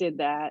did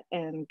that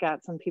and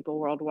got some people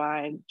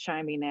worldwide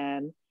chiming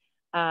in.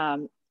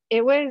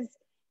 It was,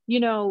 you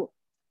know,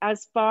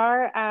 as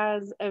far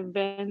as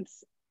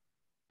events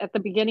at the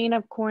beginning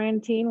of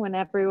quarantine, when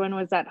everyone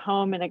was at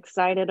home and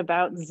excited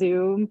about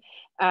Zoom,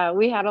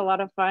 we had a lot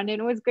of fun, and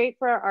it was great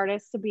for our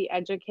artists to be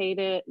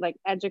educated, like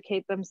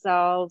educate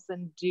themselves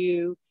and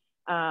do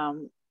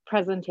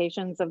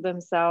presentations of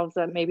themselves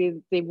that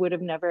maybe they would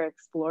have never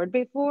explored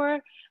before.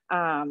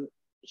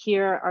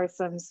 Here are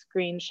some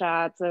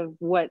screenshots of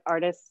what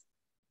artists,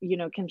 you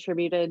know,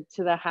 contributed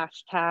to the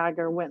hashtag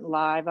or went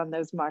live on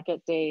those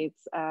market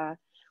dates.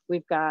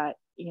 We've got,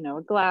 you know,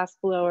 a glass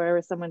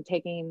blower, someone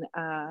taking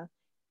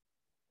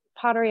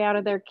pottery out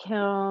of their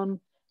kiln.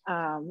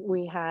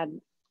 We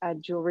had a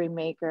jewelry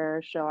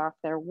maker show off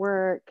their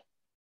work.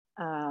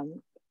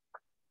 And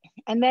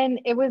then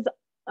it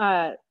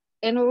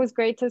was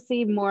great to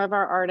see more of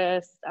our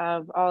artists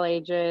of all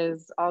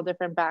ages, all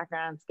different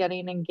backgrounds,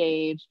 getting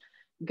engaged,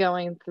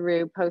 going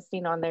through,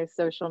 posting on their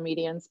social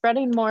media and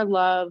spreading more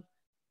love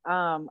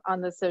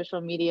on the social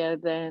media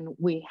than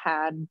we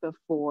had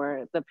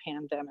before the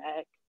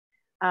pandemic.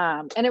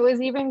 And it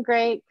was even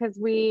great because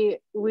we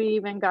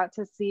even got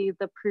to see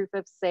the proof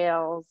of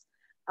sales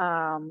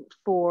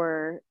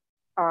for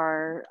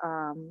our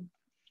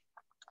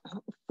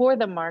for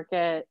the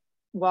market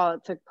while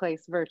it took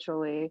place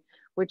virtually,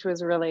 which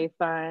was really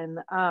fun.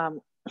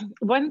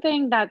 One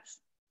thing that's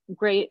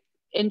great,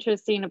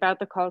 interesting about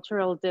the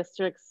cultural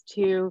districts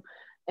too,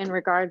 in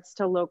regards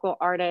to local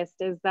artists,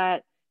 is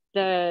that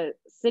the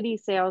city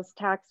sales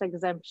tax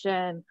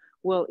exemption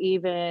will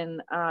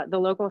even, the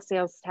local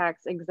sales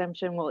tax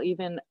exemption will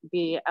even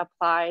be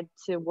applied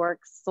to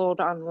works sold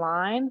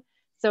online.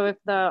 So if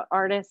the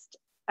artist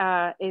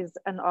is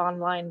an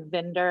online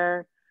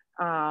vendor,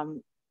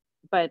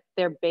 but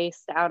they're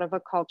based out of a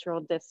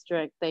cultural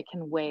district, they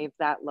can waive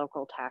that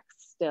local tax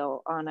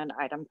still on an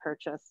item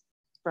purchased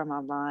from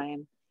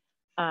online.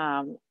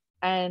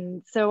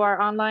 And so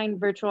our online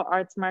virtual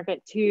arts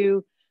market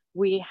too,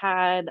 we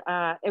had,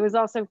 it was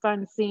also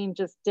fun seeing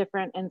just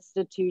different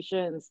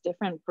institutions,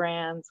 different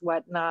brands,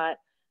 whatnot,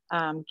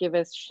 give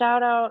us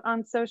shout out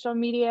on social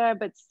media,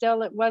 but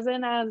still it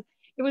wasn't as,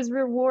 it was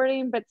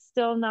rewarding, but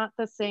still not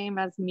the same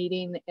as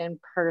meeting in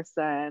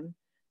person.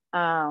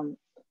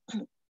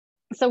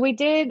 So we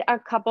did a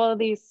couple of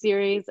these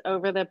series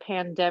over the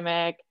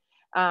pandemic,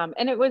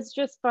 and it was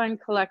just fun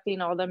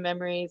collecting all the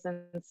memories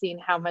and seeing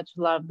how much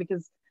love,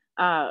 because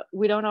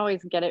we don't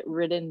always get it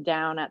written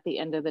down at the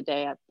end of the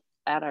day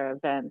at our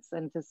events,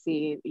 and to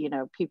see, you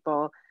know,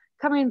 people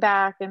coming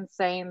back and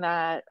saying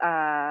that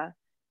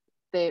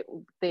they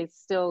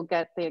still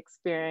get the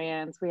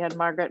experience. We had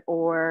Margaret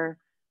Orr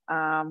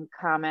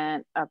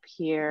comment up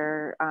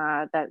here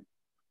that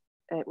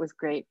it was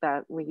great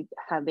that we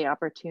had the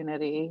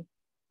opportunity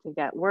to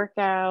get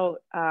workout.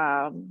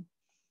 And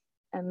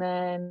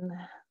then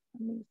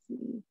let me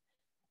see,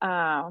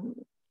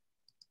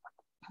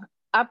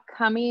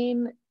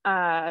 upcoming,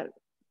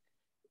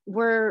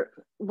 we're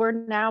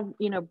now,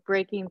 you know,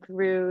 breaking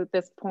through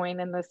this point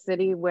in the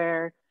city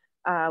where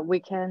we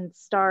can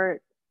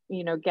start,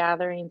 you know,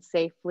 gathering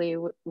safely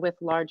with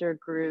larger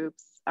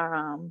groups.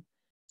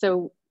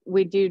 So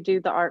we do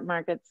the art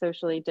market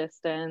socially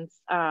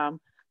distanced.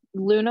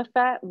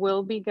 LunaFest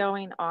will be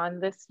going on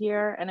this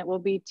year, and it will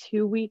be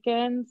 2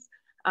 weekends.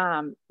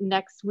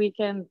 Next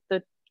weekend,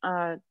 the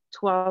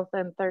 12th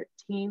and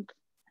 13th,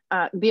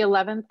 the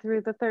 11th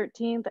through the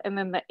 13th, and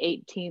then the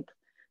 18th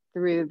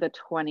through the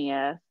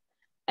 20th.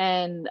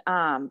 And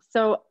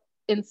so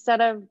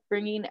instead of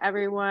bringing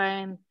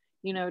everyone,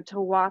 you know, to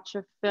watch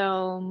a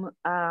film,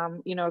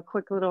 you know, a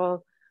quick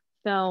little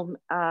film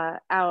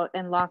out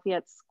in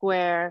Lafayette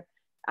Square,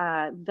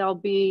 there'll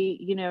be,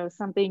 you know,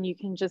 something you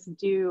can just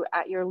do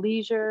at your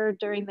leisure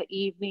during the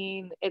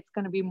evening. It's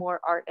going to be more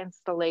art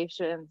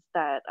installations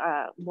that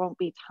won't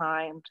be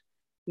timed.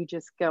 You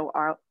just go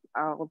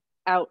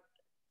out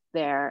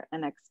there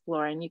and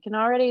explore. And you can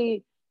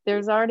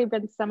there's already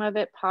been some of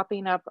it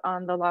popping up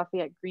on the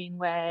Lafayette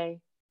Greenway.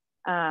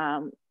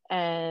 And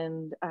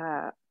and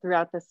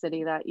throughout the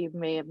city that you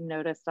may have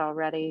noticed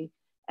already.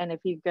 And if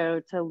you go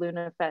to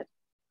LunaFet,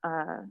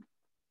 our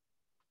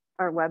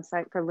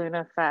website for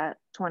LunaFet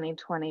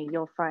 2020,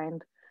 you'll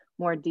find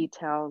more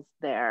details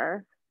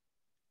there.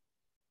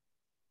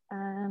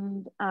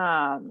 And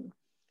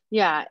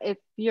yeah, if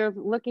you're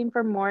looking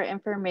for more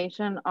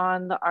information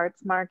on the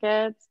arts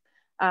markets,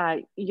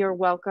 you're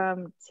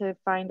welcome to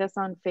find us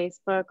on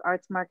Facebook,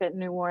 Arts Market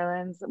New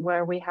Orleans,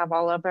 where we have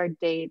all of our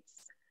dates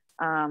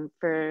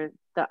for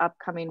the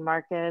upcoming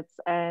markets.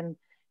 And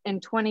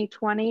in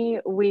 2020,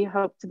 we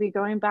hope to be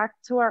going back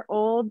to our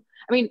old,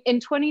 in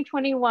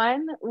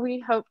 2021, we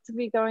hope to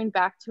be going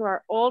back to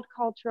our old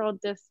cultural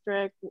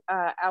district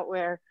out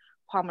where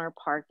Palmer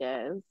Park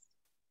is.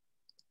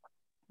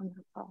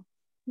 Wonderful.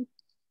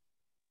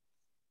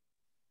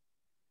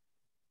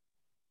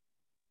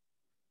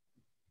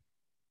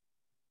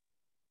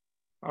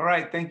 All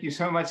right, thank you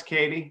so much,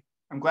 Katie.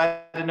 I'm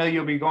glad to know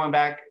you'll be going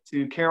back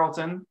to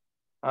Carrollton.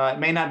 It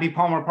may not be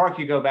Palmer Park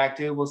you go back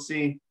to. We'll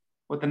see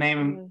what the name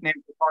of the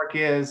park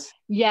is.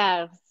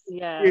 Yes,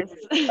 yes.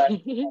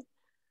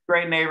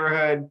 Great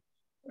neighborhood.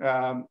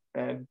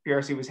 And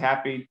PRC was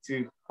happy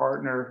to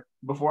partner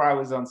before I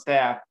was on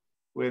staff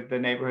with the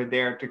neighborhood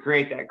there to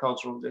create that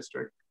cultural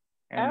district.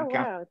 And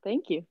wow,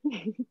 thank you.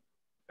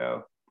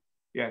 So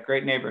yeah,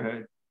 great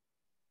neighborhood.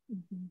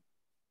 Mm-hmm.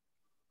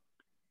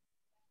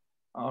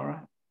 All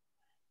right.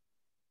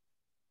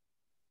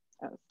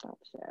 Oh, stop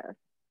share.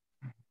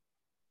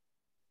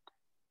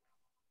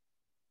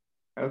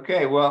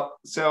 Okay, well,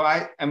 so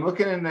I'm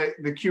looking in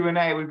the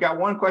Q&A. We've got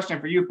one question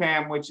for you,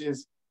 Pam, which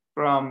is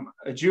from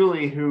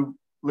Julie, who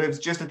lives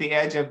just at the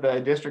edge of the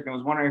district and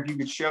was wondering if you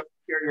could share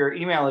your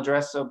email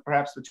address so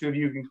perhaps the two of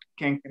you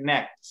can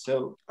connect.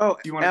 So,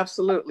 you want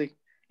absolutely,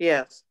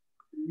 yes.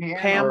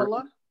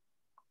 Pamela,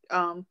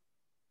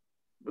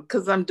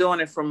 because I'm doing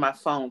it from my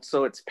phone,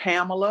 so it's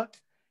Pamela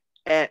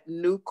at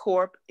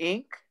Newcorp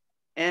Inc.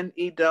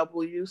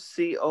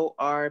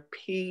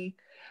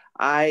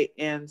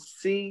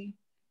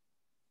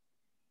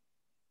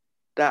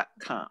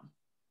 NEWCORPINC.com.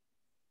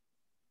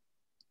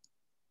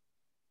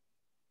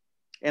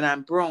 And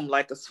I'm Broom,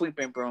 like a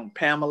sweeping broom,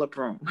 Pamela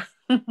Broom.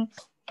 And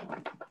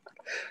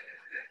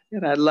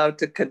I'd love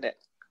to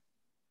connect.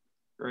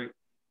 Great.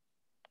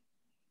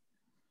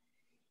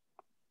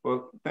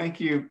 Well, thank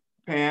you,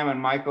 Pam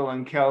and Michael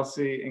and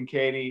Kelsey and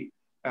Katie.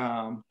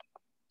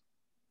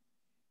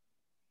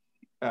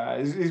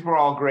 These were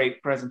all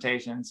great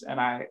presentations, and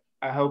I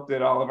hope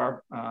that all of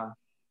our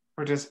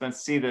participants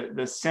see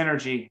the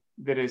synergy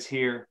that is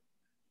here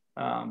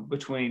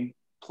between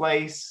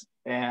place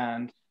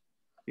and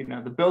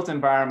the built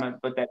environment,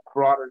 but that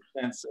broader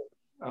sense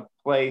of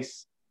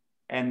place,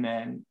 and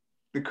then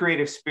the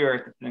creative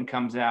spirit that then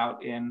comes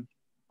out in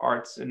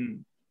arts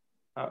and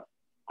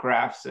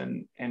crafts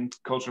and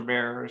culture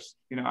bearers.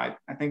 I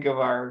think of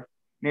our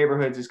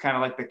neighborhoods as kind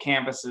of like the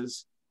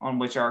canvases on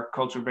which our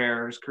culture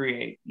bearers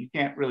create. You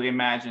can't really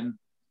imagine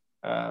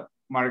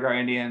Mardi Gras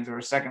Indians or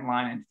a second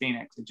line in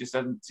Phoenix. It just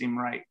doesn't seem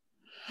right.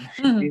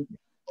 In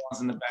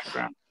the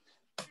background.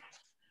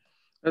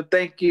 Well,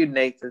 thank you,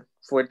 Nathan,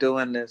 for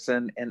doing this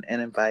and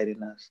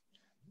inviting us.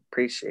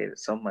 Appreciate it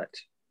so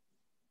much.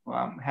 Well,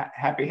 I'm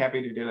happy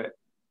to do it.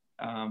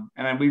 And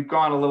then we've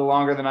gone a little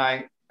longer than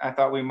I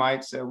thought we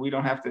might, so we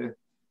don't have to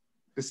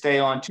stay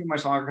on too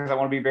much longer because I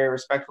want to be very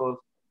respectful of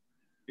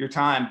your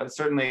time. But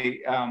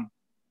certainly,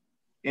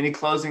 any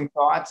closing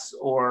thoughts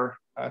or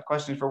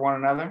questions for one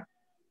another?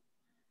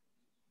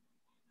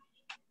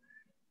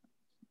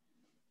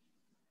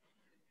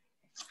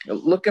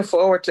 Looking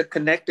forward to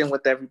connecting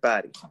with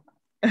everybody.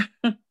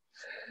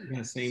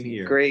 Yeah, same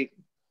here. Great.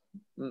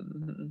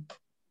 Mm-hmm.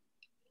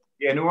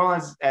 Yeah, New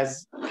Orleans,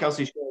 as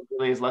Kelsey showed,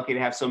 really is lucky to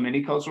have so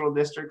many cultural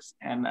districts,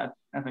 and I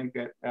think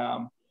that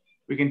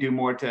we can do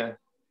more to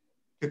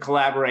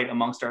collaborate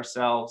amongst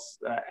ourselves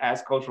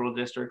as cultural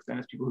districts and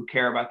as people who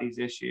care about these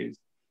issues.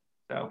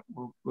 So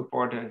we'll look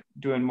forward to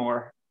doing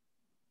more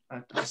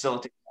to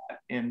facilitate that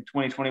in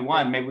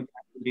 2021. Maybe we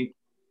can be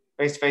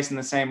face-to-face in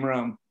the same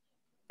room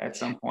at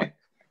some point.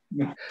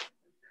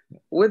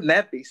 Wouldn't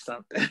that be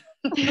something?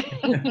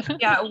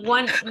 Yeah,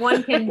 one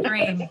can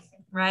dream,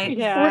 right?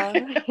 Yeah.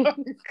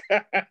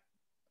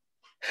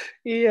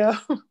 Yeah.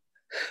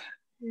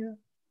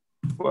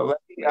 Well, let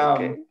me,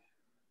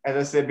 as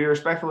I said, be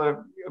respectful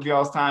of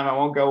y'all's time. I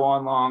won't go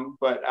on long,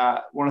 but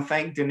I want to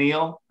thank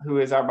Daniil, who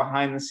is our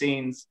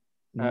behind-the-scenes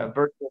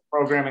virtual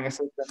programming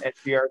assistant at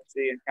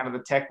PRC and kind of the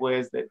tech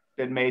whiz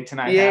that made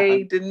tonight happen.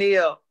 Yay,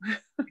 Daniil.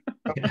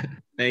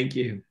 Thank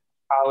you.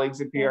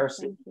 Colleagues at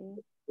PRC.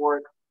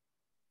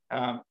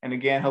 And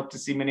again, hope to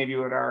see many of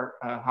you at our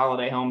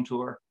holiday home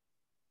tour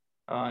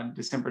on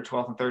December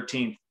 12th and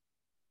 13th.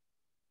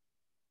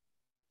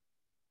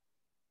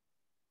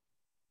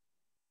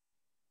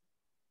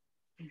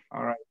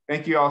 All right.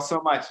 Thank you all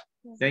so much.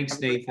 Thanks,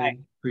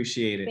 Nathan.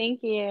 Appreciate it.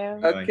 Thank you.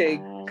 Okay.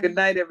 Bye. Good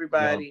night,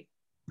 everybody.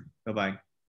 Bye-bye.